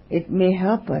 it may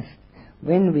help us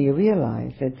when we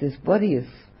realize that this body is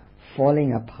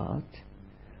falling apart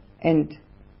and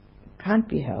can't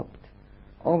be helped,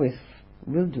 always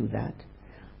will do that,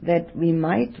 that we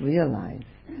might realize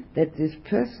that this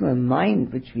personal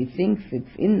mind which we think sits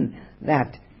in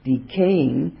that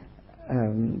decaying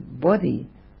body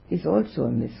is also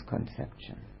a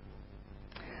misconception.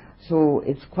 So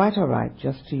it's quite all right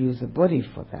just to use a body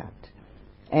for that.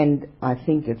 And I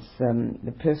think it's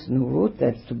the person who wrote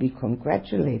that's to be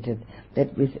congratulated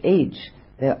that with age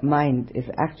the mind is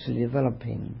actually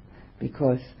developing,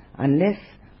 because unless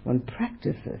one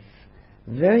practices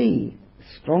very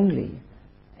strongly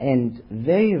and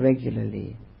very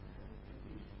regularly,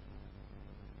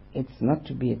 it's not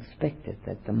to be expected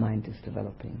that the mind is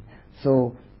developing.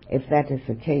 So if that is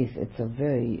the case, it's a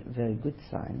very, very good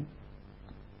sign.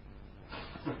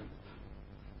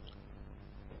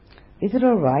 Is it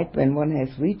all right when one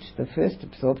has reached the first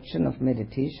absorption of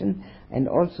meditation and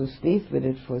also stays with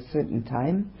it for a certain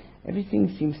time?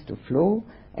 Everything seems to flow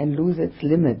and lose its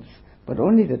limits, but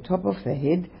only the top of the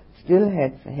head still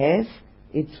has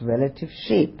its relative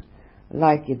shape,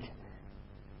 like it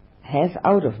has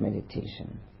out of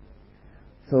meditation.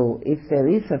 So if there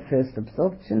is a first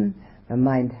absorption, the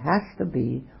mind has to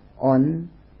be on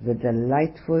the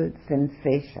delightful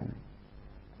sensation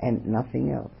and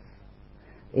nothing else.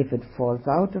 If it falls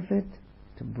out of it,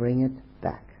 to bring it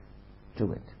back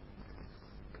to it.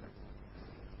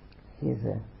 Here's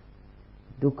a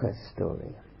dukkha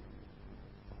story.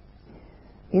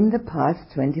 In the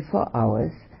past 24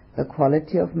 hours, the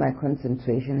quality of my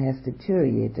concentration has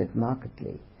deteriorated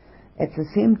markedly. At the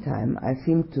same time, I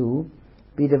seem to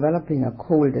be developing a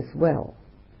cold as well.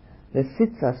 The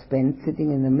sits are spent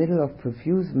sitting in the middle of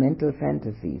profuse mental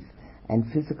fantasies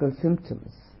and physical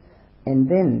symptoms, and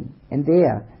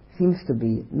there seems to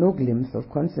be no glimpse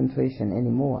of concentration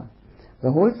anymore.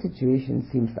 The whole situation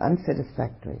seems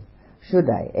unsatisfactory. Should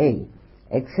I, A,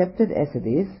 accept it as it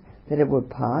is, that it will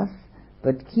pass,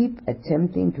 but keep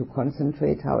attempting to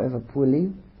concentrate however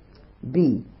poorly?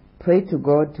 B, Pray to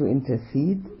God to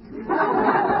intercede.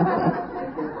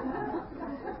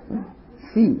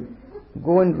 C.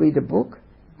 Go and read a book.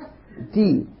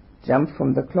 D. Jump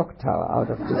from the clock tower out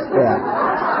of despair.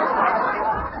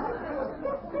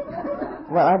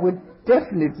 Well, I would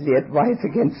definitely advise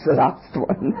against the last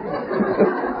one.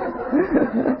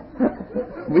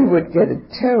 We would get a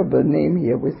terrible name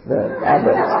here with the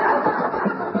abbot.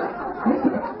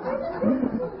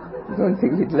 I don't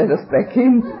think he'd let us back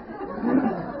in.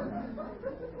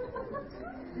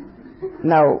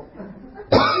 Now,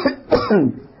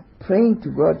 praying to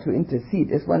God to intercede,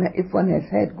 if one has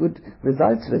had good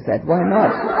results with that, why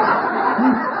not?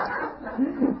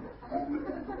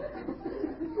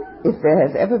 If there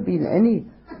has ever been any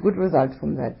good result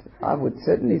from that, I would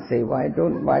certainly say, why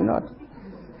not?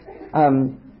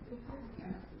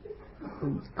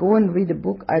 Go and read a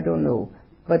book, I don't know,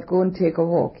 but go and take a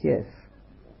walk, yes.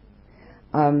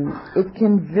 It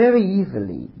can very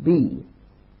easily be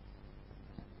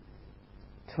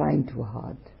trying too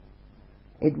hard.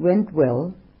 It went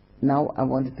well, now I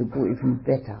want it to go even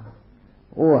better.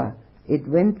 Or, it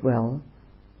went well,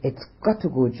 it's got to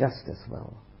go just as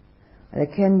well. There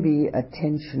can be a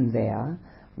tension there,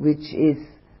 which is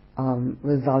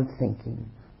result thinking.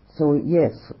 So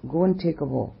yes, go and take a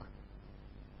walk.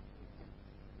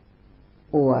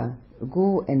 Or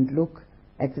go and look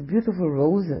at the beautiful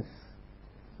roses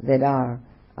that are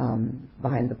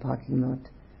behind the parking lot,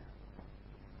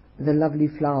 the lovely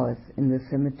flowers in the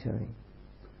cemetery.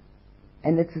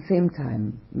 And at the same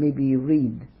time, maybe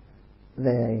read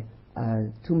the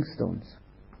tombstones,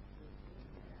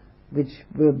 which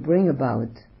will bring about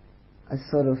a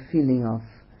sort of feeling of,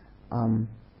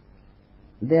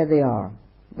 there they are,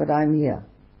 but I'm here.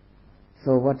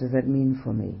 So what does that mean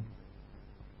for me?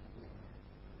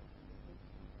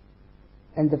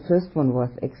 And the first one was,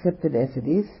 accept it as it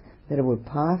is, that it will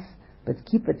pass, but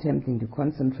keep attempting to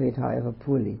concentrate, however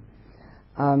poorly.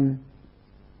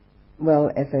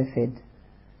 Well, as I said,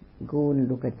 go and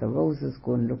look at the roses,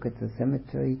 go and look at the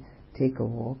cemetery, take a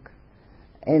walk,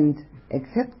 and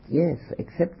accept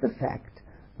the fact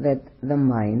that the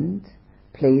mind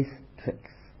plays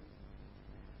tricks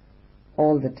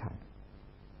all the time.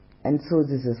 And so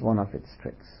this is one of its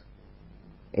tricks.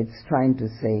 It's trying to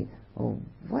say, oh,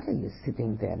 what are you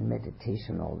sitting there in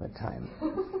meditation all the time?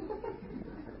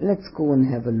 Let's go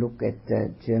and have a look at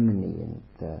Germany and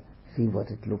see what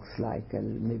it looks like,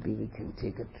 and maybe we can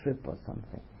take a trip or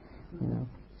something. You know.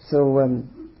 So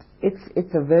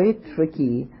it's a very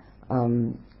tricky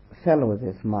fellow,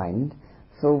 this mind.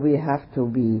 So we have to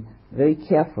be very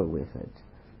careful with it,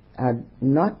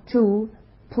 not to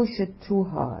push it too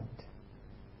hard,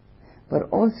 but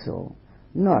also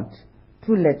not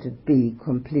to let it be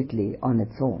completely on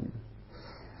its own.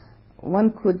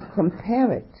 One could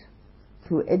compare it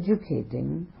to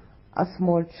educating a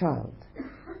small child.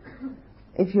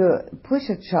 If you push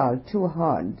a child too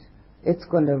hard, it's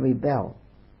going to rebel.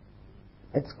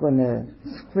 It's going to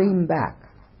scream back.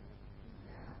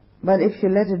 But if you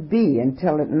let it be and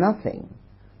tell it nothing,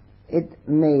 it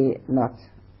may not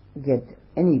get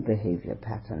any behavior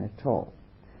pattern at all.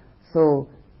 So,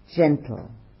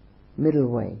 gentle, middle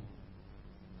way.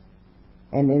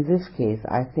 And in this case,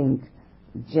 I think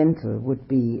gentle would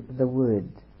be the word.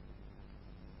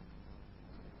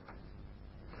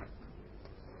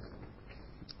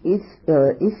 Is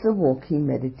the walking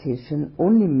meditation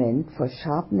only meant for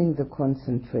sharpening the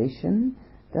concentration?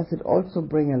 Does it also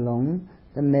bring along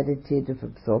the meditative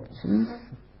absorptions?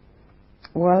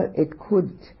 Well, it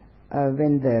could,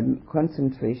 when the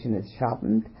concentration is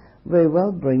sharpened, very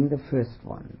well bring the first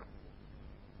one.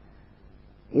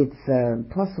 It's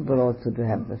possible also to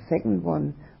have the second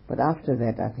one, but after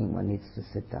that I think one needs to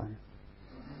sit down.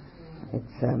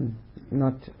 It's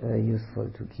not useful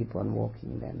to keep on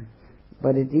walking then.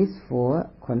 But it is for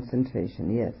concentration,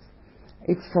 yes.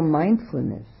 It's for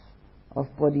mindfulness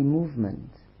of body movement,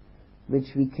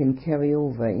 which we can carry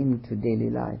over into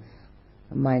daily life.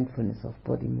 A mindfulness of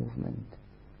body movement.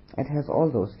 It has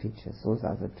all those features. Those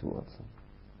are the two also.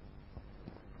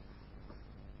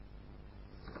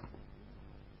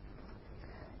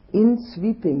 In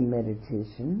sweeping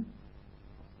meditation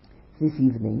this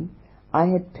evening, I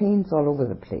had pains all over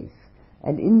the place.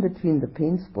 And in between the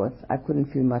pain spots, I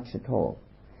couldn't feel much at all.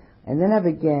 And then I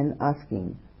began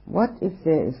asking, what if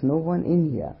there is no one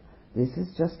in here? This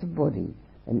is just a body,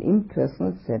 an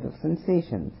impersonal set of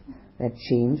sensations that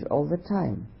change all the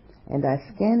time. And I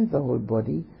scanned the whole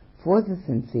body for the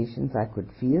sensations I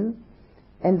could feel,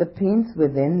 and the pains were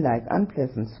then like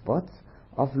unpleasant spots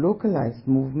of localized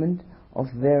movement of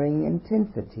varying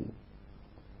intensity.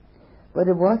 But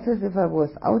it was as if I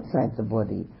was outside the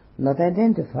body, not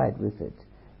identified with it.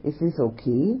 Is this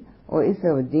okay, or is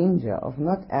there a danger of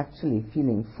not actually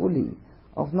feeling fully,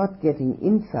 of not getting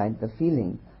inside the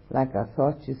feeling like I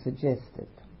thought you suggested?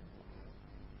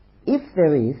 If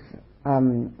there is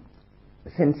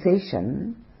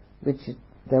sensation, which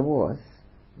there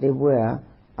were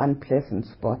unpleasant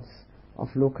spots of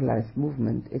localized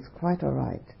movement, it's quite all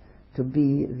right to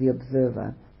be the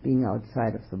observer, being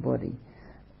outside of the body.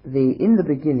 In the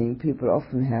beginning, people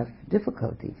often have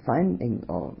difficulty finding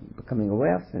or becoming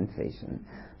aware of sensation,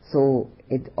 so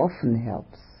it often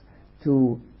helps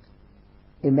to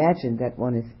imagine that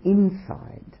one is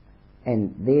inside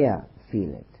and there feel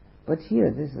it. But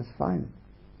here, this is fine.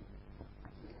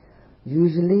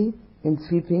 Usually, in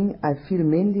sweeping, I feel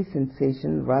mainly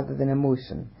sensation rather than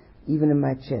emotion, even in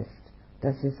my chest.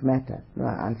 Does this matter? No,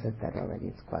 I answered that already.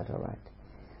 It's quite all right.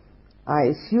 I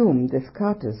assume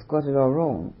Descartes got it all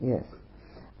wrong. Yes.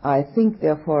 I think,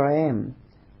 therefore I am.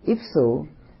 If so,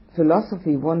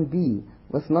 philosophy 1b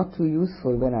was not too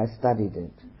useful when I studied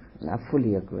it. I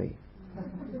fully agree.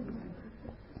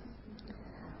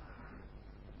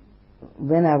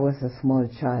 When I was a small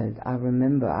child, I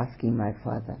remember asking my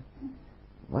father,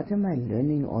 what am I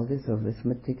learning all this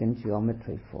arithmetic and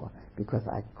geometry for? Because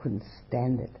I couldn't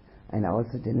stand it, and I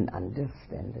also didn't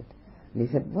understand it. And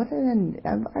he said,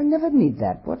 I never need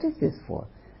that. What is this for?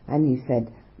 And he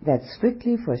said, that's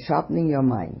strictly for sharpening your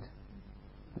mind.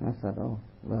 And I thought, oh,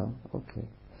 well, okay.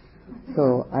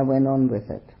 So I went on with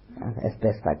it, as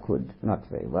best I could. Not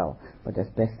very well, but as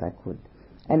best I could.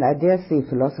 And I dare say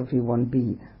philosophy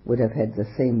 1b would have had the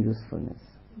same usefulness.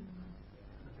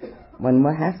 One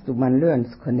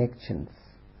learns connections.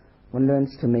 One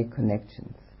learns to make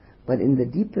connections. But in the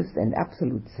deepest and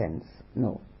absolute sense,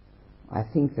 no. I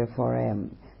think, therefore I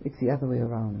am. It's the other way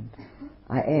around.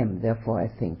 I am, therefore I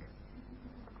think.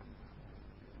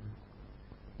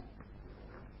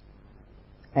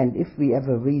 And if we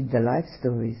ever read the life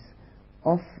stories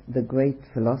of the great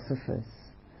philosophers,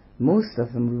 most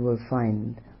of them we will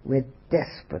find were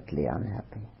desperately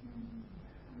unhappy.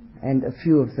 And a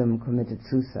few of them committed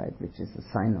suicide, which is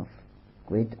a sign of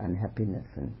great unhappiness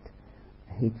and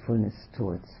hatefulness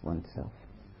towards oneself.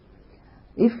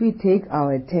 If we take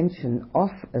our attention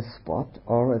off a spot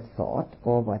or a thought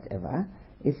or whatever,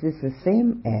 is this the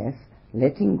same as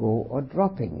letting go or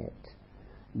dropping it?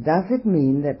 Does it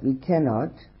mean that we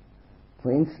cannot,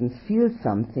 for instance, feel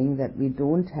something that we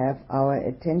don't have our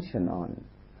attention on?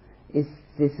 If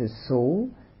this is so,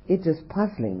 it is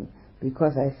puzzling,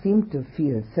 because I seem to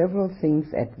feel several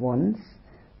things at once.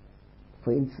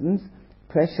 For instance,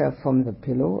 pressure from the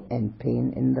pillow and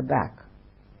pain in the back.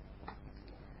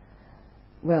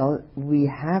 Well, we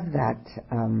have that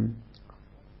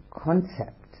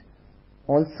concept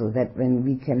also, that when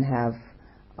we can have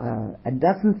a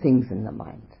dozen things in the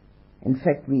mind. In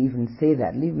fact, we even say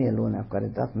that, leave me alone, I've got a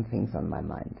dozen things on my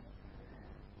mind.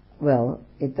 Well,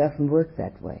 it doesn't work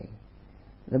that way.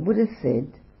 The Buddha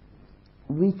said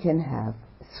we can have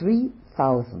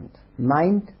 3,000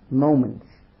 mind moments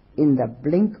in the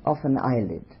blink of an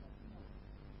eyelid,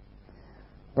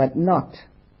 but not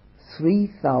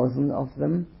 3,000 of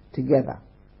them together,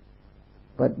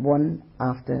 but one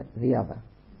after the other.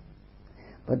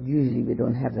 But usually we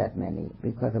don't have that many,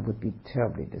 because it would be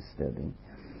terribly disturbing.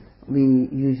 We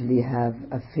usually have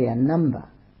a fair number,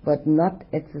 but not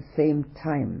at the same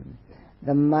time.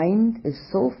 The mind is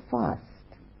so fast,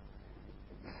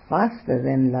 faster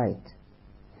than light.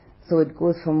 So it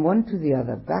goes from one to the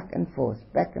other, back and forth,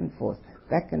 back and forth,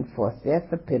 back and forth. There's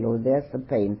the pillow, there's the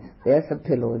pain, there's the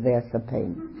pillow, there's the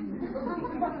pain.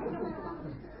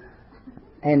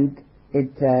 And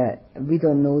we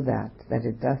don't know that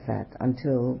it does that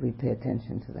until we pay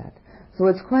attention to that. So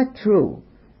it's quite true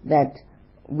that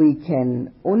we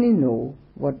can only know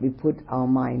what we put our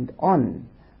mind on,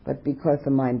 but because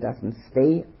the mind doesn't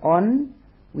stay on,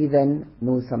 we then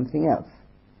know something else.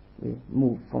 We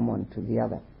move from one to the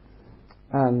other.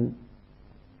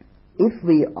 If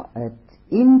we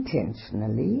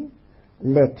intentionally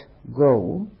let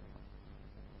go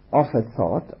of a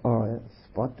thought or a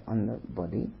spot on the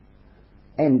body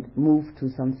and move to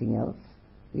something else,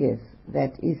 yes,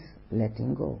 that is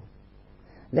letting go.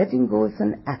 Letting go is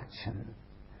an action,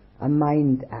 a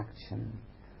mind action,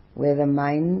 where the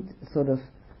mind sort of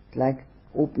like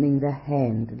opening the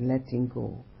hand and letting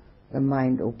go. The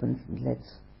mind opens and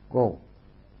lets go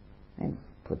and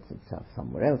puts itself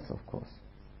somewhere else, of course.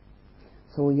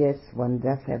 So yes, one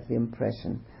does have the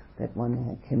impression that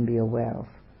one can be aware of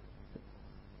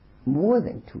more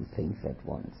than two things at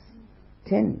once.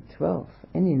 10, 12,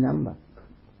 any number.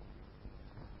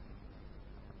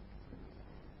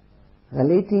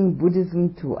 Relating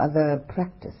Buddhism to other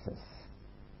practices.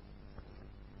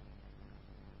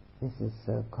 This is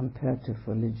comparative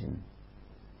religion.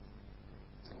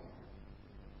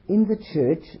 In the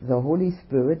Church, the Holy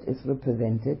Spirit is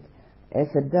represented as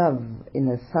a dove in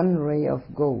a sun ray of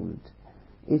gold.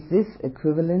 Is this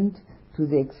equivalent to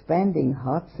the expanding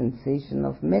heart sensation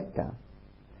of metta,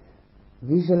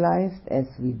 visualized as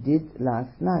we did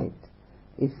last night?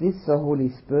 Is this the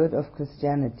Holy Spirit of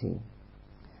Christianity?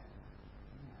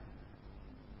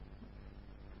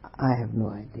 I have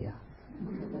no idea.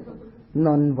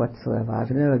 None whatsoever.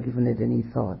 I've never given it any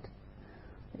thought.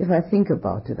 If I think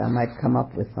about it, I might come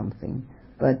up with something,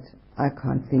 but I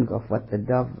can't think of what the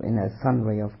dove in a sun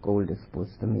ray of gold is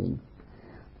supposed to mean.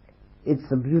 It's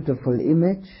a beautiful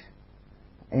image,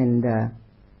 and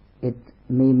it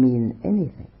may mean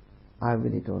anything. I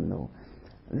really don't know.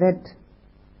 That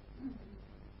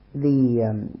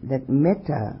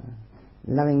metta,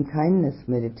 loving kindness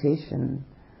meditation,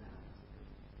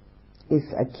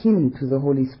 is akin to the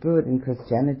Holy Spirit in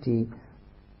Christianity,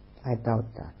 I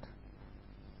doubt that.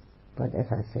 But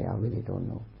as I say, I really don't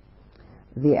know.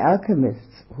 The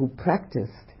alchemists who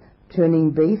practiced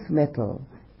turning base metal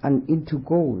into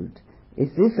gold,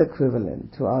 is this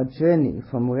equivalent to our journey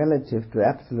from relative to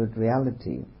absolute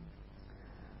reality?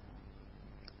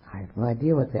 I have no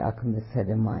idea what the alchemists had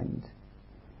in mind.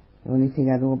 The only thing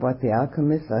I know about the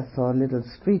alchemists, I saw a little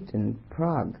street in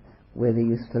Prague where they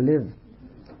used to live.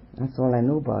 That's all I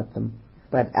know about them.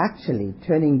 But actually,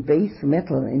 turning base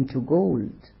metal into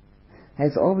gold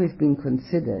has always been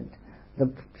considered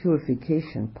the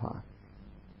purification path.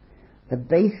 The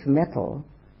base metal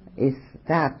is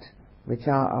that which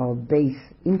are our base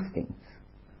instincts,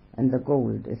 and the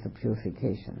gold is the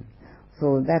purification.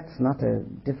 So that's not a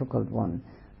difficult one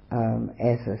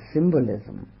as a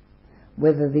symbolism.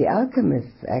 Whether the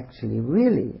alchemists actually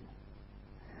really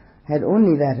had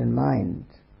only that in mind,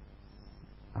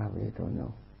 I really don't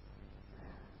know.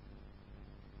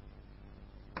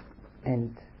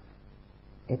 And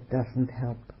it doesn't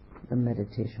help the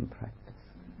meditation practice.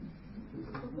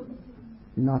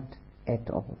 Not at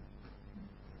all.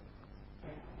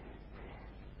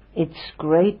 It's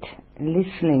great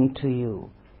listening to you,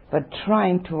 but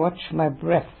trying to watch my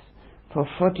breath for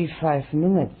 45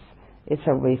 minutes is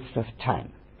a waste of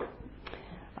time.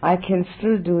 I can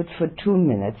still do it for 2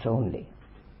 minutes only.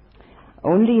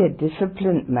 Only a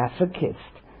disciplined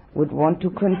masochist would want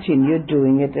to continue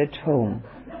doing it at home.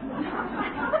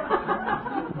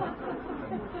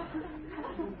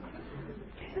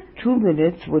 Two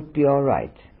minutes would be all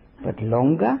right, but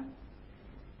longer?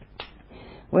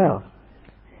 Well,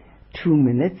 2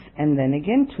 minutes, and then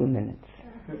again 2 minutes,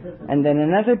 and then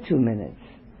another 2 minutes,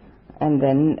 and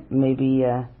then maybe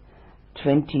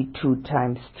 22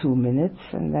 times 2 minutes,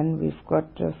 and then we've got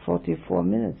 44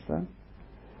 minutes. Huh?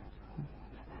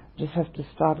 Just have to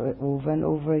start over and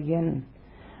over again.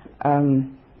 I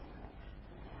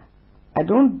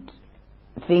don't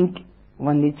think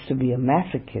one needs to be a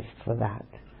masochist for that.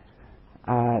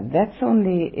 That's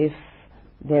only if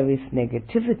there is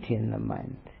negativity in the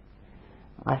mind.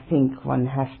 I think one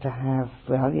has to have,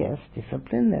 well, yes,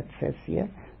 discipline, that says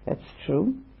here, that's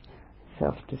true,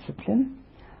 self-discipline,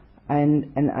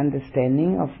 and an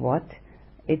understanding of what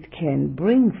it can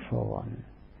bring for one.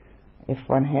 If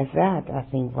one has that, I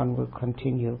think one will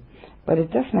continue. But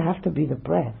it doesn't have to be the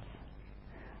breath.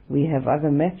 We have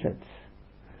other methods.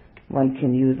 One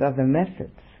can use other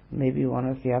methods. Maybe one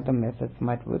of the other methods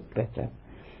might work better.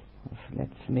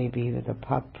 Maybe the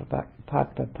part by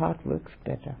part works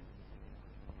better.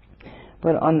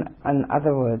 But in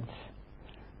other words,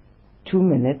 2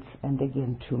 minutes, and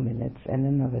again 2 minutes, and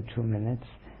another 2 minutes,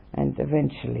 and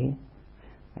eventually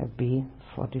it'll be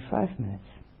 45 minutes.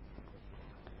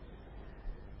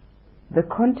 The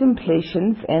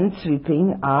contemplations and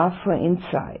sweeping are for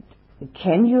insight.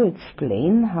 Can you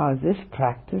explain how this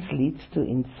practice leads to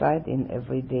insight in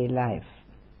everyday life?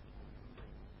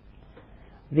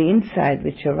 The insight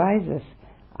which arises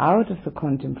out of the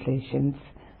contemplations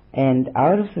and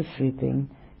out of the sweeping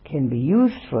can be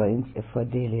used for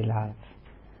daily life.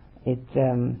 It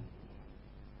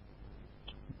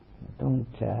don't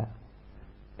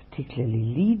particularly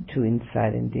lead to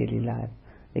insight in daily life.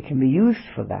 They can be used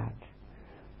for that.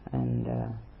 And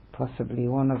possibly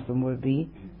one of them will be,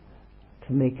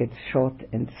 to make it short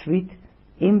and sweet,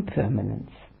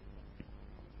 impermanence.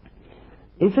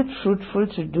 Is it fruitful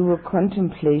to do a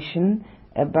contemplation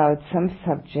about some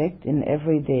subject in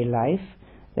everyday life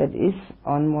that is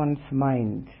on one's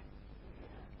mind?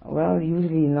 Well,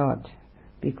 usually not,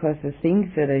 because the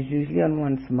things that are usually on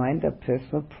one's mind are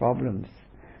personal problems,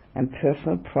 and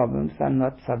personal problems are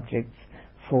not subjects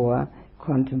for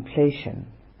contemplation.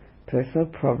 Personal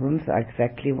problems are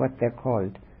exactly what they're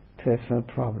called, personal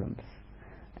problems.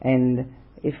 And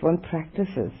if one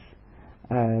practices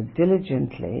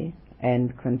diligently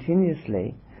and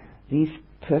continuously, these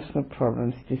personal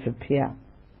problems disappear.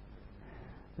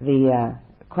 The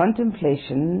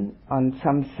contemplation on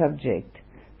some subject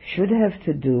should have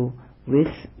to do with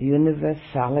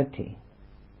universality.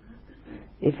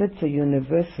 If it's a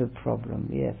universal problem,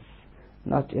 yes,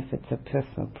 not if it's a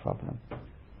personal problem.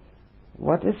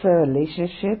 What is the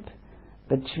relationship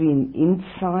between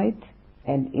insight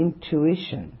and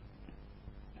intuition?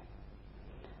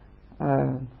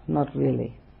 Not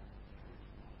really.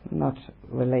 Not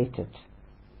related.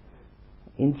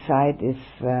 Insight is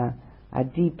a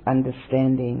deep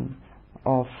understanding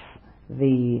of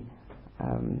the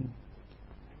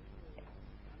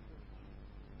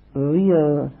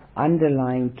real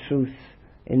underlying truth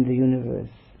in the universe.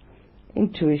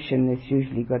 Intuition has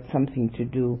usually got something to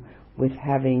do with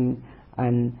having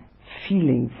a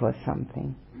feeling for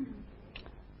something.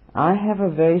 I have a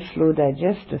very slow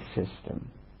digestive system.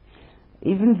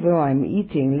 Even though I'm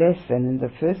eating less than in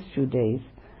the first few days,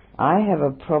 I have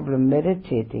a problem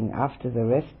meditating after the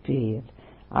rest period,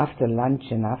 after lunch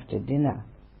and after dinner.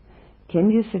 Can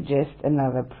you suggest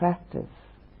another practice?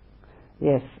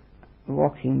 Yes,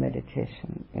 walking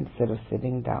meditation instead of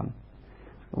sitting down.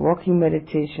 Walking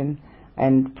meditation,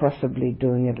 and possibly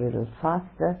doing it a little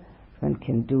faster.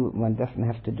 One doesn't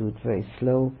have to do it very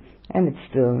slow, and it's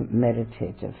still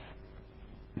meditative.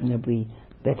 It'll be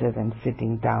better than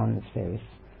sitting down if there is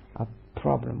a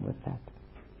problem with that.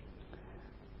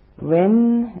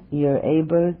 When you're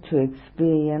able to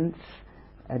experience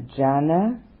a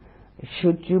jhana,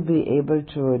 should you be able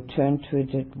to return to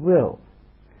it at will?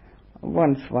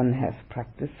 Once one has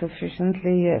practiced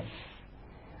sufficiently, yes.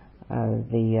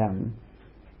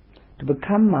 To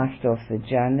become master of the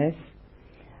jhanas,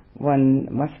 one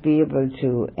must be able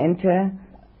to enter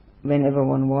whenever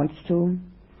one wants to,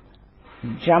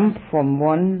 jump from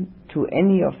one to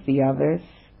any of the others,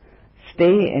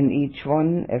 stay in each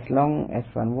one as long as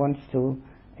one wants to,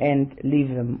 and leave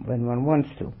them when one wants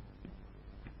to.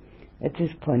 At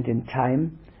this point in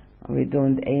time, we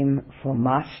don't aim for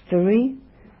mastery.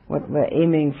 What we're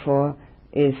aiming for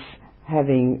is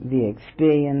having the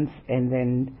experience and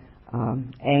then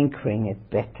anchoring it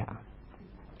better.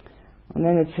 And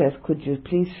then it says, could you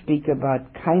please speak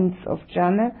about kinds of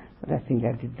jhana? But I think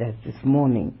I did that this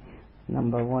morning,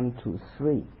 number 1, 2,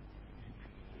 3,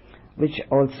 which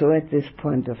also at this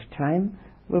point of time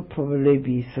will probably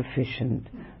be sufficient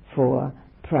for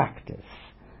practice.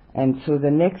 And so the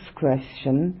next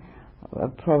question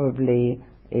probably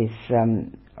is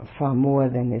far more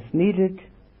than is needed.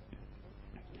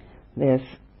 There's,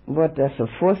 what does the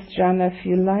fourth jhana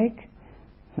feel like?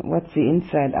 What's the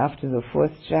insight after the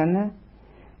fourth jhana?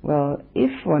 Well,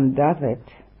 if one does it,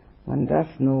 one does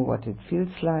know what it feels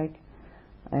like,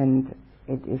 and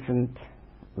it isn't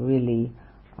really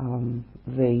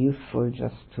very useful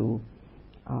just to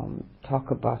talk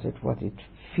about it, what it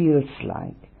feels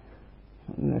like.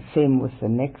 And the same with the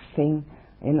next thing.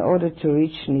 In order to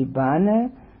reach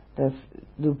Nibbana,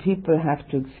 do people have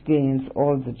to experience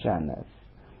all the jhanas?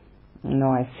 No,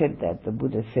 I said that. The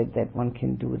Buddha said that one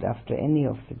can do it after any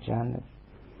of the jhanas.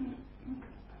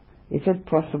 Is it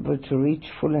possible to reach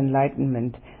full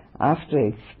enlightenment after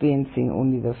experiencing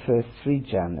only the first 3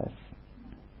 jhanas?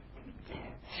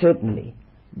 Certainly,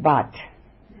 but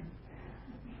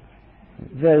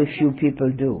very few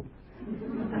people do.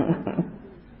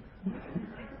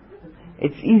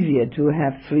 It's easier to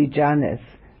have 3 jhanas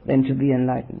than to be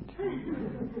enlightened.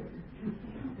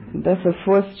 Does the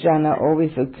fourth jhana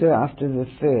always occur after the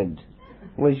third?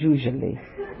 Was usually.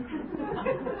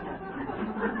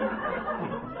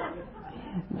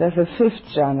 Does the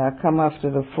fifth jhana come after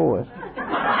the fourth?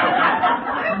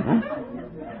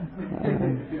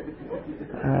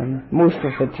 Most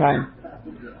of the time.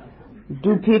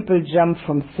 Do people jump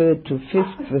from third to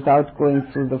fifth without going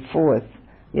through the fourth?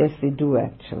 Yes, they do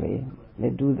actually. They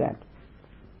do that.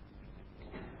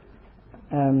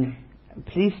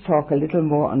 Please talk a little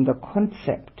more on the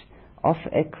concept of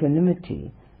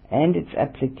equanimity and its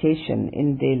application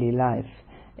in daily life.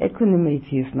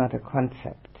 Equanimity is not a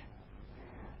concept.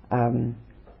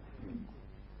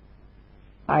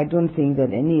 I don't think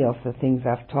that any of the things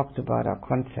I've talked about are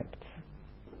concepts.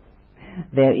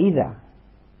 They're either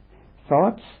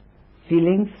thoughts,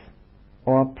 feelings,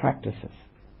 or practices.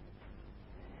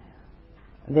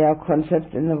 They are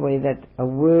concepts in the way that a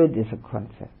word is a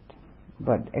concept,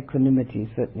 but equanimity is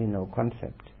certainly no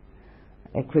concept.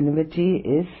 Equanimity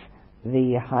is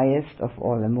the highest of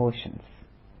all emotions,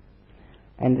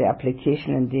 and the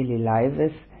application in daily life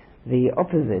is the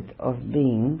opposite of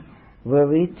being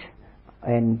worried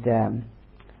and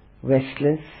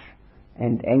restless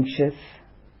and anxious,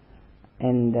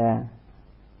 and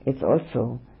it's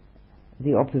also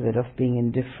the opposite of being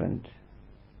indifferent.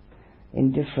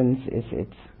 Indifference is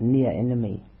its near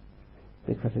enemy,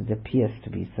 because it appears to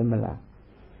be similar.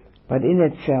 But in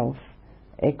itself,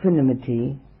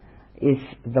 equanimity is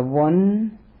the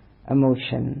one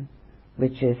emotion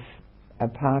which is a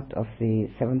part of the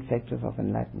 7 factors of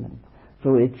enlightenment.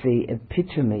 So it's the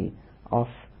epitome of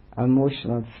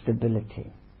emotional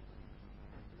stability.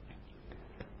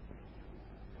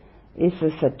 Is the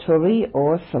satori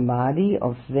or samadhi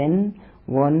of Zen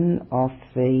one of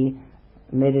the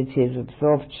meditative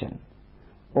absorption,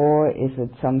 or is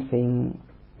it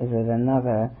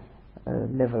another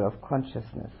level of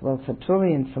consciousness? Well,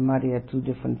 satori and samadhi are 2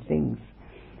 different things.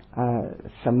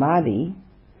 Samadhi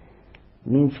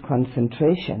means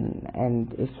concentration,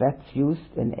 and if that's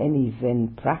used in any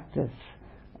Zen practice,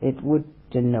 it would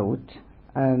denote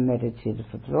meditative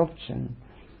absorption.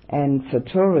 And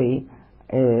satori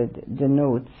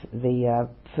denotes the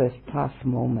first pass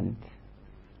moment.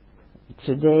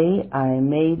 Today I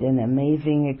made an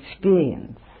amazing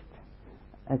experience.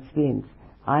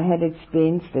 I had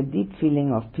experienced a deep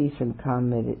feeling of peace and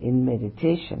calm in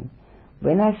meditation.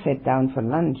 When I sat down for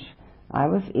lunch, I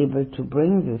was able to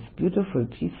bring this beautiful,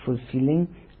 peaceful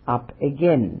feeling up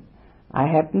again. I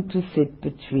happened to sit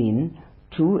between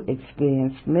 2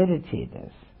 experienced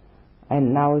meditators,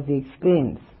 and now the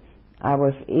experience. I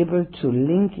was able to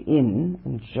link in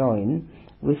and join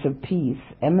with a peace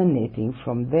emanating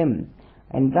from them,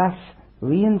 and thus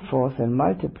reinforce and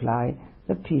multiply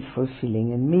the peaceful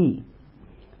feeling in me.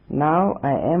 Now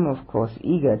I am, of course,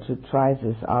 eager to try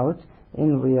this out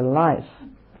in real life.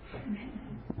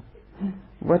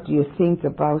 What do you think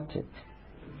about it?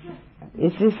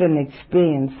 Is this an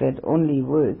experience that only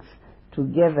works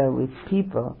together with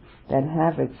people that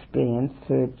have experienced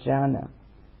 3rd jhana?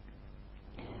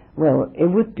 Well, it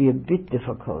would be a bit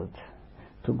difficult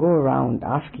to go around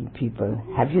asking people,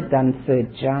 have you done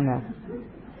 3rd jhana?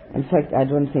 In fact, I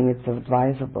don't think it's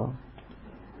advisable.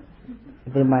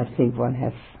 They might think one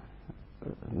has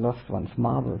lost one's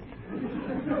marbles.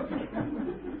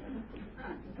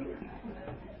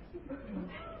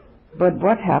 But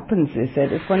what happens is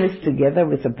that if one is together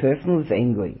with a person who's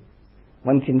angry,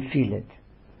 one can feel it.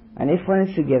 And if one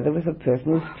is together with a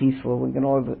person who's peaceful, one can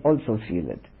also feel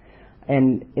it.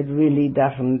 And it really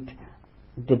doesn't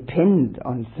depend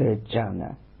on 3rd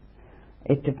jhana.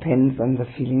 It depends on the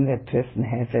feeling that person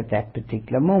has at that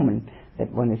particular moment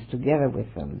that one is together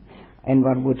with them. And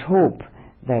one would hope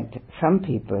that some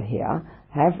people here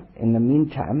have, in the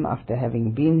meantime, after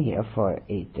having been here for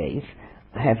 8 days,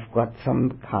 have got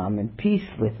some calm and peace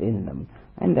within them,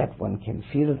 and that one can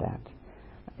feel that.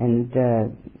 And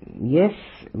yes,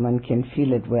 one can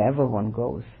feel it wherever one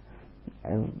goes,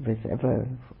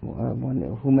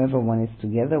 whomever one is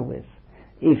together with,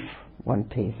 if one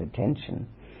pays attention.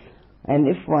 And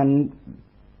if one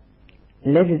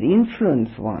let it influence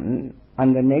one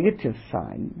on the negative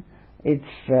side,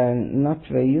 it's not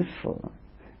very useful,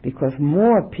 because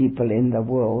more people in the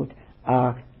world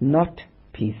are not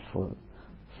peaceful.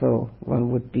 So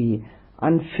one would be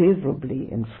unfavorably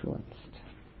influenced.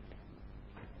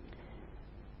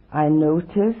 I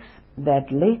notice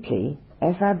that lately,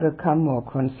 as I become more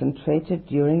concentrated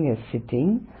during a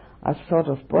sitting, a sort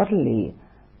of bodily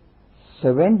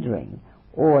surrendering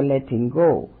or letting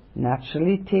go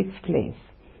naturally takes place.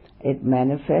 It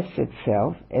manifests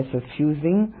itself as a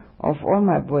fusing of all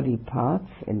my body parts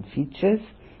and features,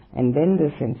 and then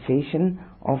the sensation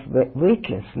of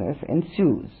weightlessness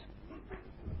ensues.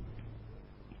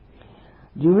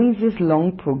 During this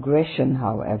long progression,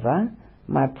 however,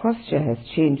 my posture has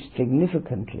changed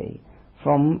significantly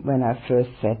from when I first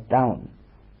sat down.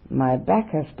 My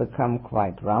back has become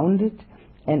quite rounded,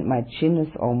 and my chin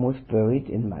is almost buried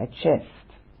in my chest.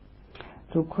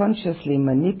 To consciously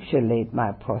manipulate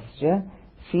my posture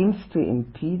seems to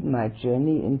impede my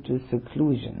journey into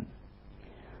seclusion.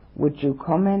 Would you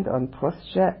comment on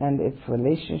posture and its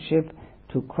relationship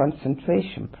to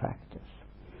concentration practice?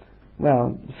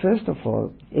 Well, first of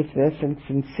all, if there's a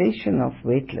sensation of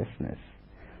weightlessness,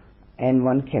 and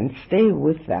one can stay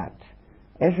with that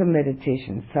as a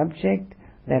meditation subject,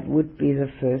 that would be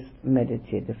the first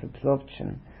meditative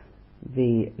absorption,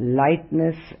 the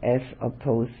lightness as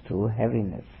opposed to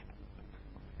heaviness.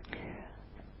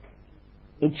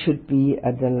 It should be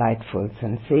a delightful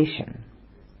sensation.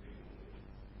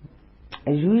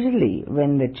 Usually,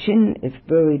 when the chin is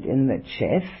buried in the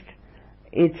chest,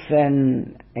 it's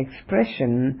an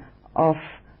expression of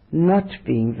not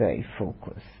being very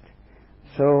focused.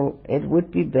 So it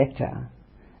would be better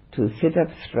to sit up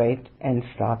straight and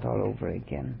start all over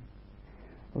again,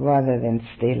 rather than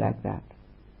stay like that.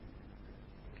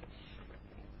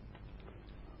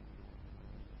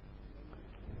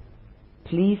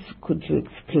 please could you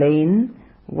explain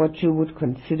what you would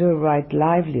consider right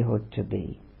livelihood to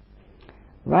be?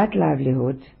 Right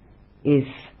livelihood is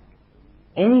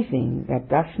anything that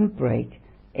doesn't break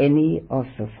any of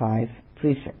the 5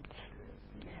 precepts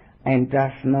and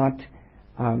does not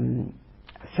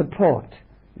support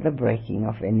the breaking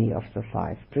of any of the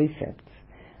 5 precepts.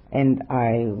 And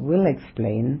I will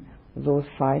explain those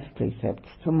 5 precepts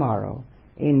tomorrow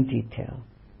in detail.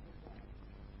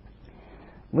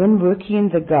 When working in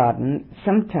the garden,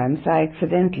 sometimes I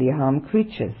accidentally harm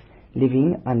creatures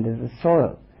living under the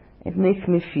soil. It makes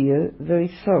me feel very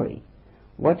sorry.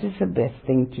 What is the best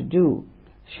thing to do?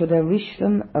 Should I wish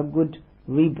them a good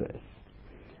rebirth?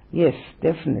 Yes,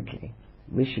 definitely,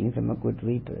 wishing them a good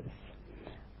rebirth.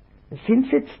 Since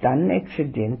it's done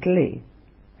accidentally,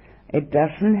 it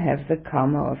doesn't have the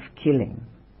karma of killing.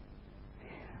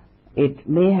 It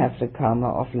may have the karma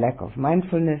of lack of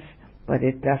mindfulness, but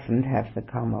it doesn't have the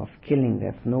karma of killing.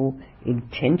 There's no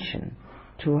intention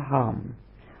to harm.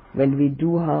 When we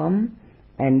do harm,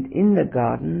 and in the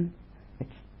garden,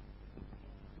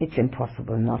 it's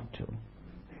impossible not to.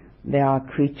 There are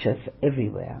creatures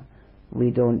everywhere.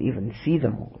 We don't even see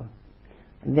them all.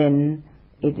 Then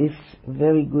it is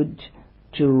very good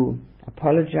to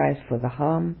apologize for the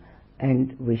harm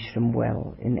and wish them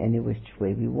well in any which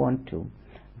way we want to.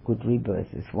 Good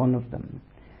rebirth is one of them.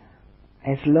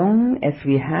 As long as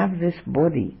we have this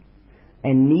body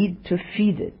and need to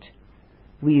feed it,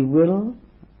 we will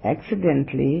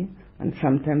accidentally and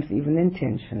sometimes even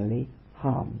intentionally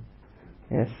harm.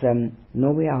 There's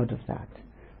no way out of that.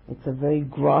 It's a very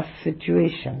gross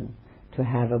situation to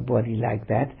have a body like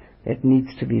that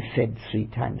needs to be fed 3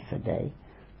 times a day.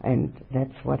 And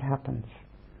that's what happens.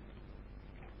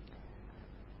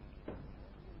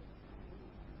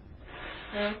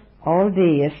 All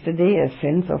day yesterday, a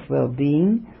sense of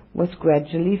well-being was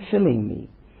gradually filling me,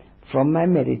 from my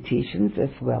meditations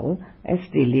as well as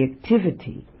daily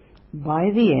activity.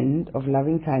 By the end of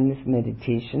loving-kindness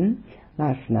meditation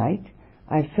last night,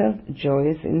 I felt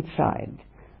joyous inside.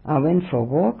 I went for a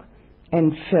walk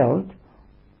and felt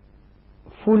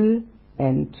full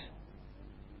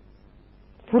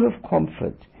of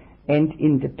comfort and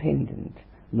independent,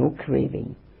 no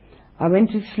craving. I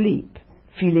went to sleep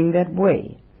feeling that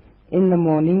way. In the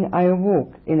morning I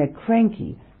awoke in a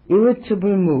cranky,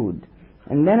 irritable mood,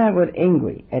 and then I got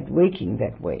angry at waking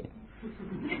that way.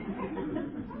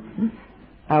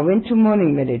 I went to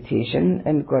morning meditation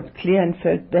and got clear and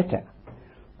felt better.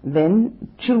 Then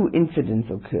 2 incidents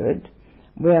occurred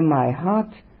where my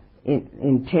heart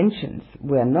intentions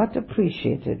were not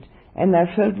appreciated and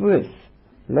I felt worse,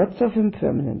 lots of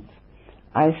impermanence.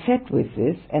 I sat with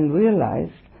this and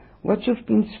realized what you've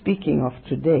been speaking of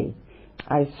today.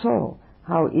 I saw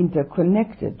how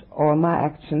interconnected all my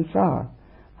actions are,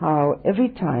 how every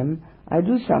time I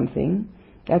do something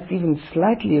that's even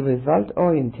slightly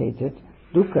result-orientated,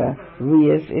 dukkha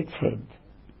rears its head.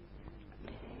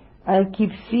 I keep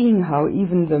seeing how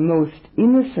even the most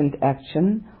innocent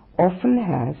action often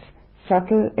has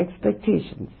subtle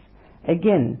expectations.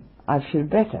 Again, I feel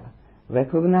better.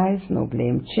 Recognize, no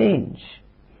blame, change.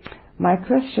 My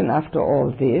question after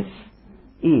all this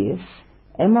is,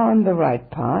 am I on the right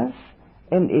path,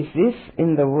 and is this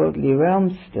in the worldly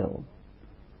realm still?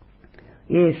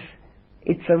 Yes,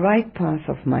 it's the right path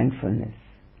of mindfulness,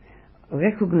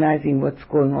 recognizing what's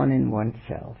going on in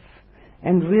oneself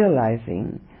and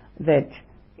realizing that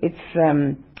it's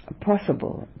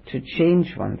possible to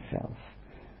change oneself.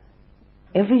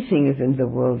 Everything is in the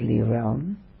worldly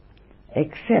realm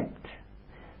except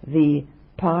the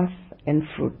path and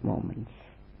fruit moments.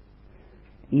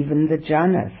 Even the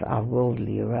jhanas are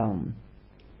worldly realm.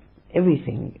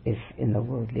 Everything is in the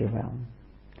worldly realm,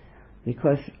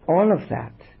 because all of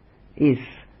that is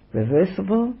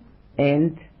reversible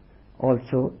and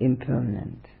also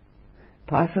impermanent.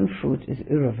 Path and fruit is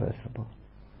irreversible.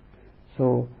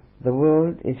 So the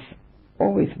world is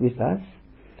always with us,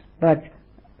 but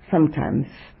sometimes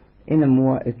in a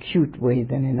more acute way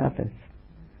than in others.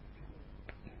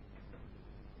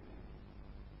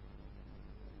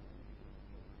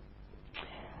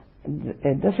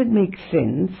 Does it make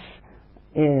sense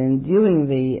during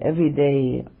the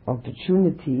everyday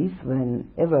opportunities,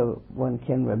 whenever one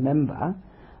can remember,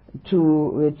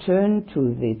 to return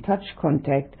to the touch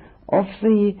contact of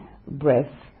the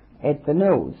breath at the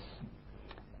nose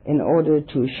in order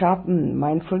to sharpen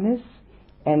mindfulness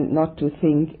and not to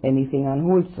think anything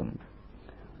unwholesome?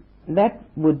 That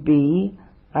would be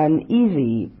an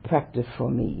easy practice for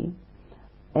me,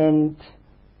 and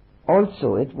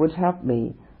also it would help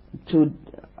me to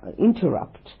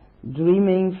interrupt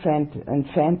dreaming and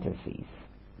fantasies.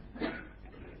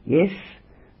 Yes,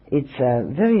 it's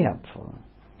very helpful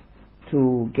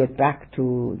to get back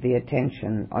to the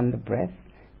attention on the breath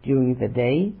during the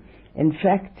day. In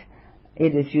fact,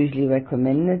 it is usually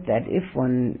recommended that if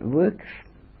one works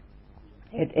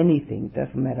at anything,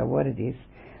 doesn't matter what it is,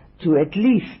 to at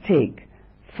least take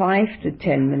 5 to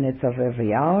 10 minutes of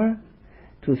every hour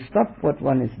to stop what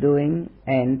one is doing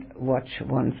and watch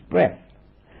one's breath.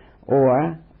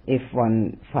 Or, if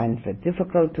one finds it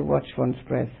difficult to watch one's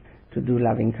breath, to do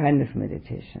loving kindness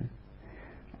meditation.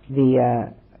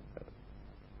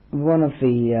 One of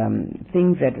the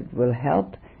things that it will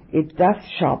help, it does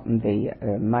sharpen the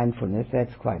mindfulness,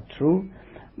 that's quite true,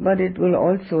 but it will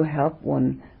also help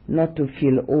one not to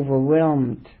feel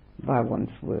overwhelmed by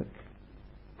one's work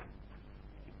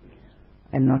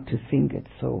and not to think it's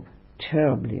so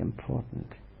terribly important.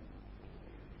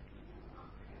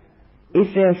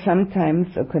 Is there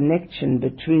sometimes a connection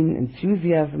between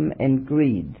enthusiasm and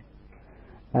greed?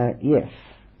 Yes,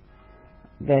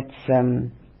 that's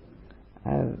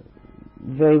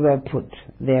very well put.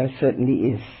 There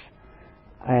certainly is.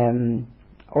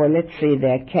 Or let's say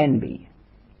there can be.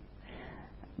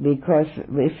 Because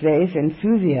if there is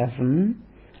enthusiasm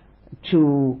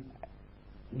to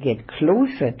get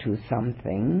closer to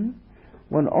something,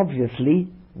 one obviously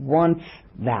wants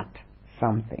that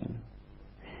something.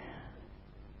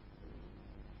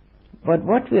 But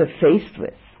what we are faced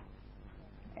with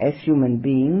as human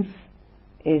beings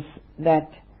is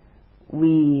that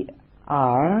we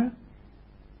are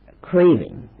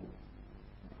craving.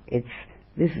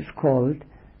 This is called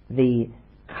the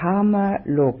Khema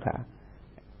Loka,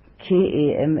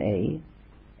 Khema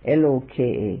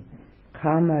Loka,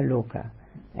 Khema Loka,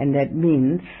 and that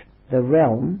means the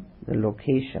realm, the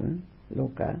location,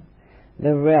 Loka,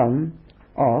 the realm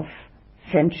of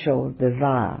sensual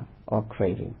desire or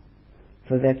craving.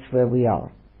 So that's where we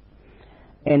are.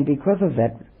 And because of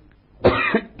that,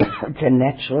 it's a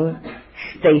natural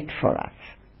state for us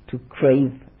to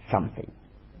crave something.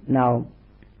 Now,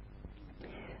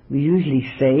 we usually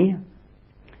say,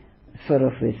 sort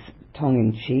of with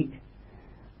tongue-in-cheek,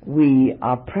 we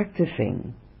are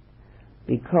practicing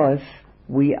because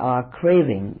we are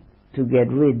craving to get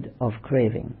rid of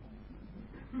craving.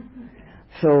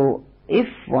 So if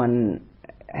one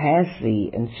has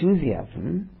the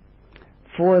enthusiasm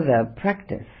for the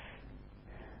practice,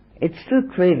 it's still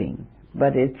craving,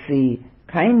 but it's the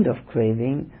kind of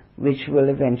craving which will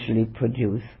eventually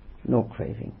produce no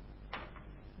craving.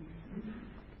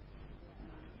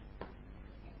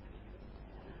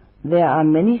 There are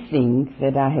many things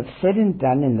that I have said and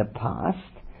done in the past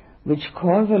which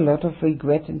cause a lot of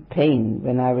regret and pain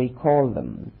when I recall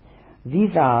them.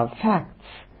 These are facts,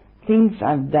 things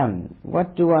I've done.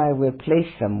 What do I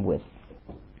replace them with?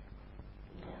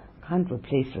 I can't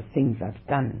replace the things I've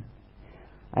done.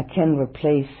 I can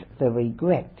replace the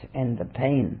regret and the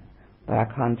pain, but I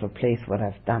can't replace what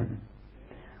I've done.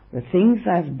 The things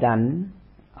I've done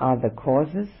are the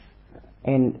causes,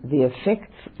 and the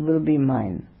effects will be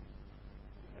mine,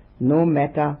 no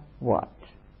matter what.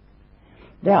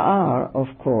 There are,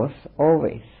 of course,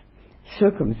 always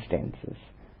circumstances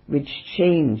which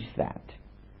change that.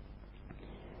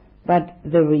 But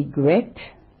the regret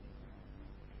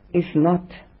is not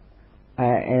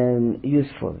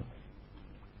useful.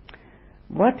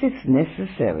 What is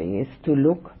necessary is to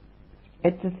look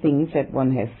at the things that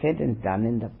one has said and done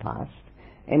in the past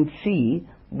and see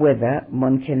whether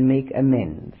one can make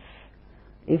amends.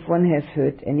 If one has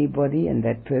hurt anybody and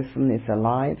that person is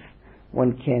alive,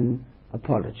 one can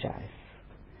apologize.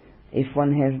 If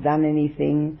one has done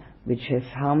anything which has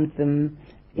harmed them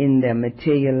in their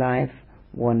material life,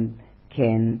 one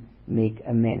can make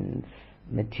amends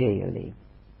materially.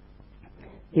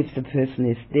 If the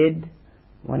person is dead,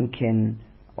 one can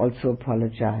also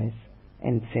apologize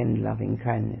and send loving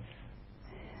kindness.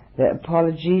 The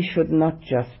apology should not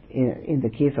just, in the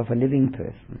case of a living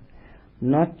person,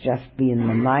 not just be in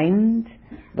the mind,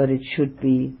 but it should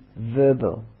be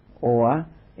verbal, or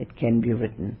it can be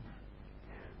written.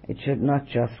 It should not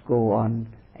just go on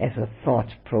as a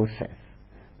thought process,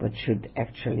 but should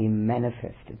actually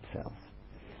manifest itself.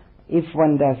 If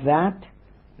one does that,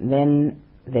 then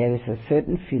there is a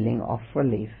certain feeling of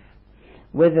relief.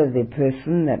 Whether the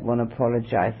person that one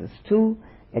apologizes to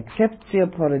accepts the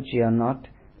apology or not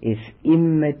is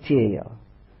immaterial.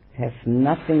 It has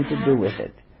nothing to do with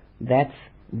it. That's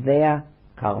their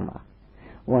karma.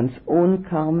 One's own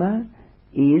karma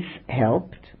is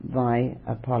helped by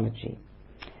apology.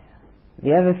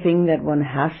 The other thing that one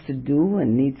has to do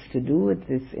and needs to do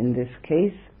in this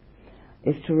case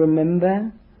is to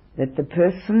remember that the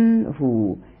person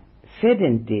who said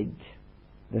and did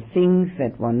the things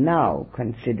that one now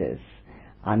considers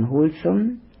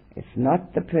unwholesome It's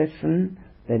not the person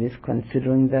that is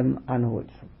considering them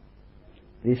unwholesome.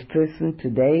 This person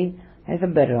today has a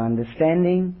better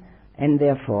understanding and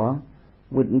therefore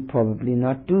wouldn't probably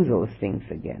not do those things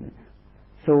again.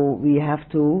 So we have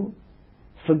to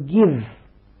forgive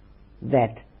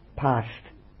that past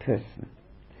person.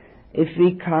 If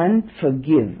we can't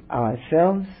forgive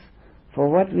ourselves for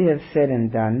what we have said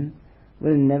and done,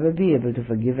 we'll never be able to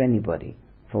forgive anybody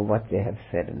for what they have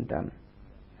said and done.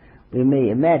 We may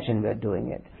imagine we're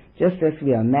doing it, just as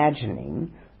we are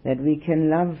imagining that we can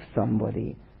love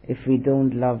somebody if we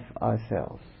don't love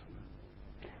ourselves.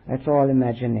 That's all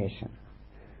imagination.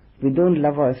 If we don't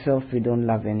love ourselves, we don't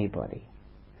love anybody.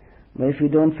 But if we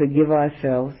don't forgive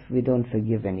ourselves, we don't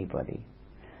forgive anybody.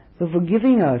 So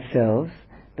forgiving ourselves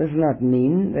does not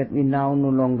mean that we now no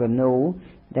longer know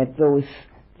that those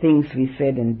things we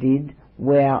said and did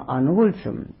were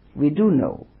unwholesome. We do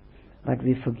know, but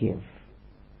we forgive.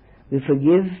 We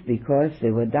forgive because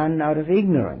they were done out of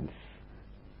ignorance,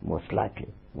 most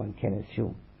likely, one can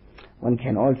assume. One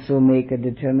can also make a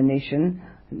determination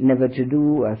never to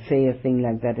do or say a thing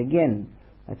like that again.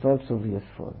 That's also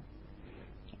useful.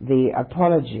 The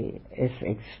apology is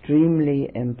extremely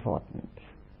important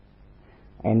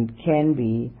and can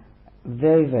be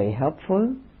very, very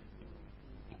helpful.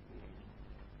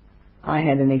 I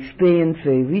had an experience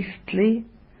very recently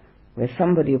where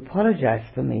somebody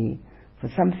apologized to me for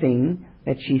something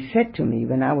that she said to me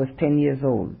when I was 10 years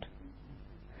old.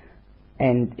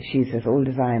 And she's as old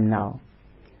as I am now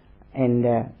and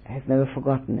has never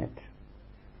forgotten it.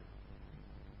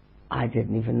 I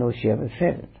didn't even know she ever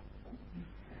said it,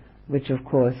 which of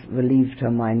course relieved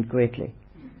her mind greatly.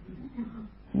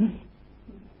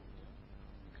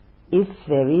 If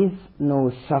there is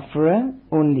no sufferer,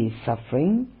 only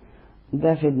suffering,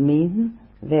 does it mean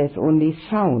there's only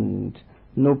sound,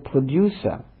 no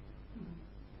producer?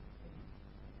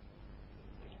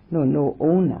 No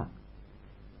owner.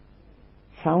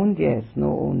 Sound, yes,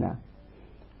 no owner.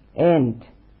 And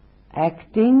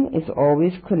acting is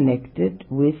always connected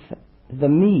with the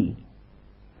me,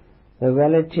 the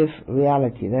relative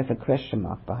reality. There's a question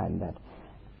mark behind that.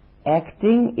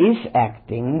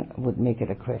 Acting would make it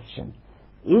a question.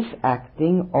 Is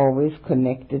acting always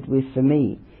connected with the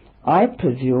me? I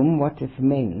presume what is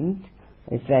meant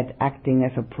is that acting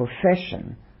as a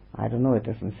profession. I don't know, it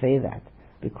doesn't say that,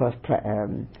 because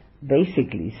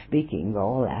basically speaking, we're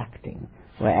all acting.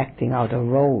 We're acting out a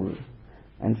role.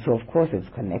 And so, of course, it's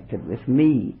connected with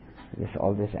me, with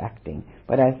all this acting.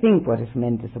 But I think what is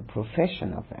meant is a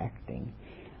profession of acting.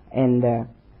 And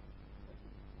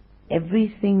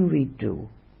everything we do,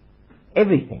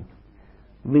 everything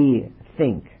we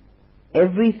think,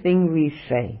 everything we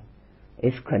say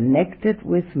is connected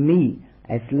with me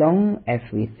as long as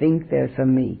we think there's a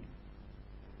me.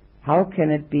 How can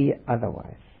it be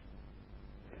otherwise?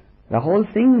 The whole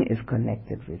thing is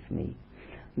connected with me.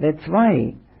 That's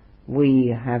why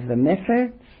we have the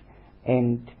methods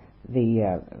and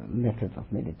the methods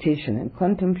of meditation and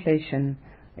contemplation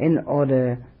in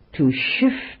order to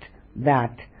shift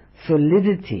that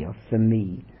solidity of the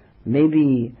me,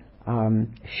 maybe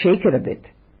shake it a bit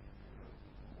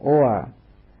or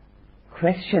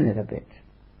question it a bit.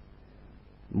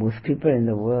 Most people in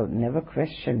the world never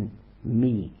question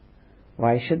me.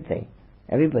 Why should they?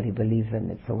 Everybody believes in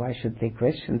it, so why should they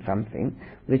question something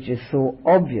which is so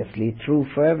obviously true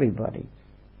for everybody?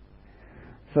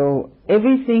 So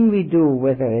everything we do,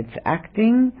 whether it's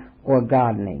acting or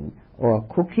gardening or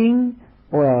cooking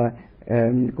or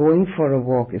going for a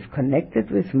walk, is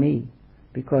connected with me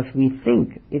because we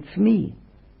think it's me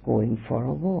going for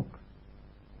a walk.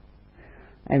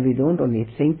 And we don't only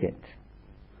think it,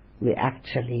 we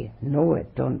actually know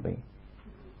it, don't we?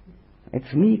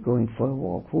 It's me going for a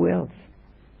walk. Who else?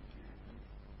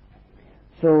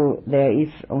 So there is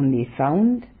only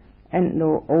sound and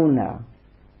no owner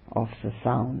of the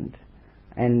sound.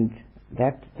 And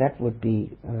that would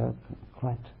be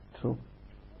quite true.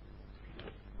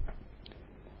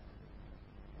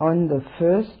 On the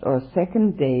first or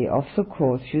second day of the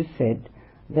course, you said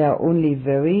there are only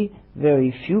very,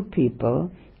 very few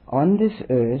people on this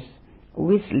earth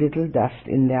with little dust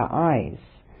in their eyes.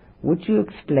 Would you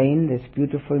explain this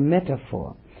beautiful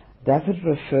metaphor? Does it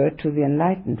refer to the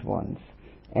enlightened ones?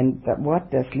 And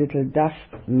what does little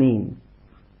dust mean?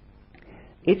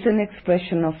 It's an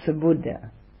expression of the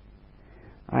Buddha.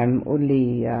 I'm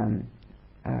only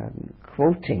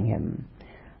quoting him.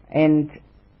 And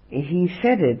he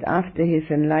said it after his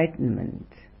enlightenment.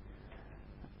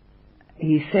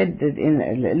 He said it in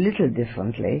a little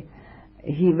differently.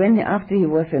 After he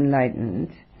was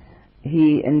enlightened,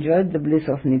 he enjoyed the bliss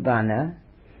of Nibbana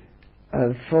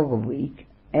for a week,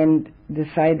 and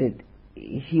decided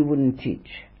he wouldn't teach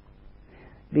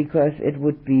because it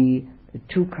would be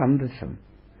too cumbersome.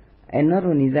 And not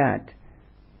only that,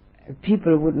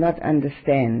 people would not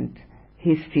understand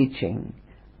his teaching,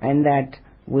 and that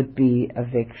would be a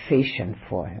vexation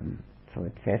for him. So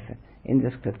it says in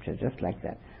the scripture, just like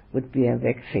that, would be a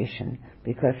vexation,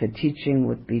 because the teaching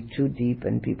would be too deep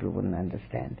and people wouldn't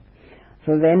understand.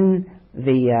 So then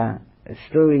the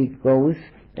story goes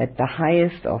that the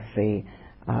highest of the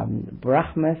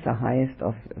Brahmas, the highest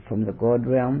from the God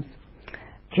realms,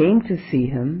 came to see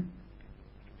him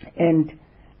and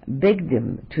begged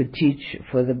him to teach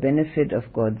for the benefit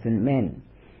of gods and men.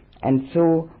 And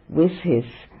so with his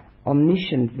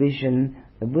omniscient vision,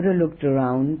 the Buddha looked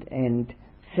around and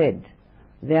said,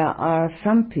 there are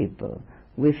some people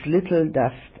with little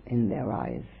dust in their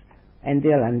eyes, and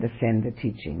they'll understand the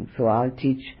teaching, so I'll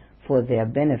teach for their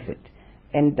benefit.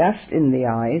 And dust in the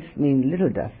eyes means little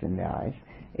dust in the eyes.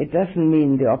 It doesn't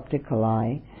mean the optical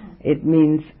eye, it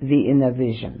means the inner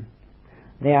vision.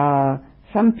 There are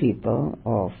some people,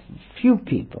 or a few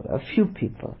people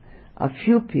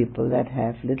that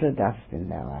have little dust in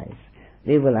their eyes.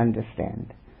 They will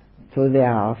understand. So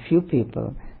there are a few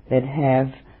people that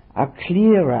have a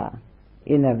clearer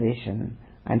inner vision,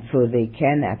 and so they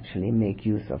can actually make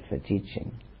use of the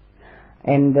teaching.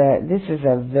 And this is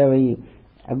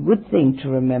a good thing to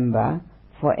remember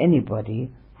for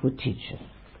anybody who teaches.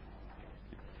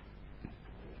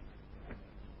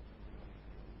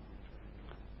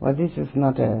 Well, this is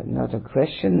not a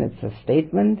question, it's a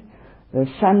statement. The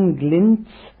sun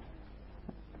glints,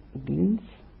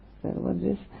 what is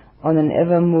this? On an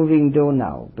ever-moving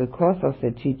Donau because of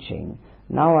the teaching.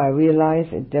 Now I realize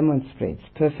it demonstrates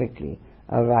perfectly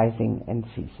arising and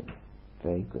ceasing.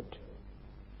 Very good.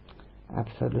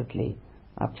 Absolutely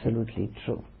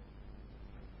true.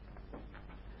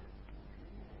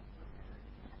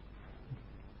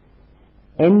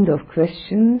 End of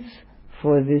questions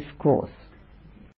for this course.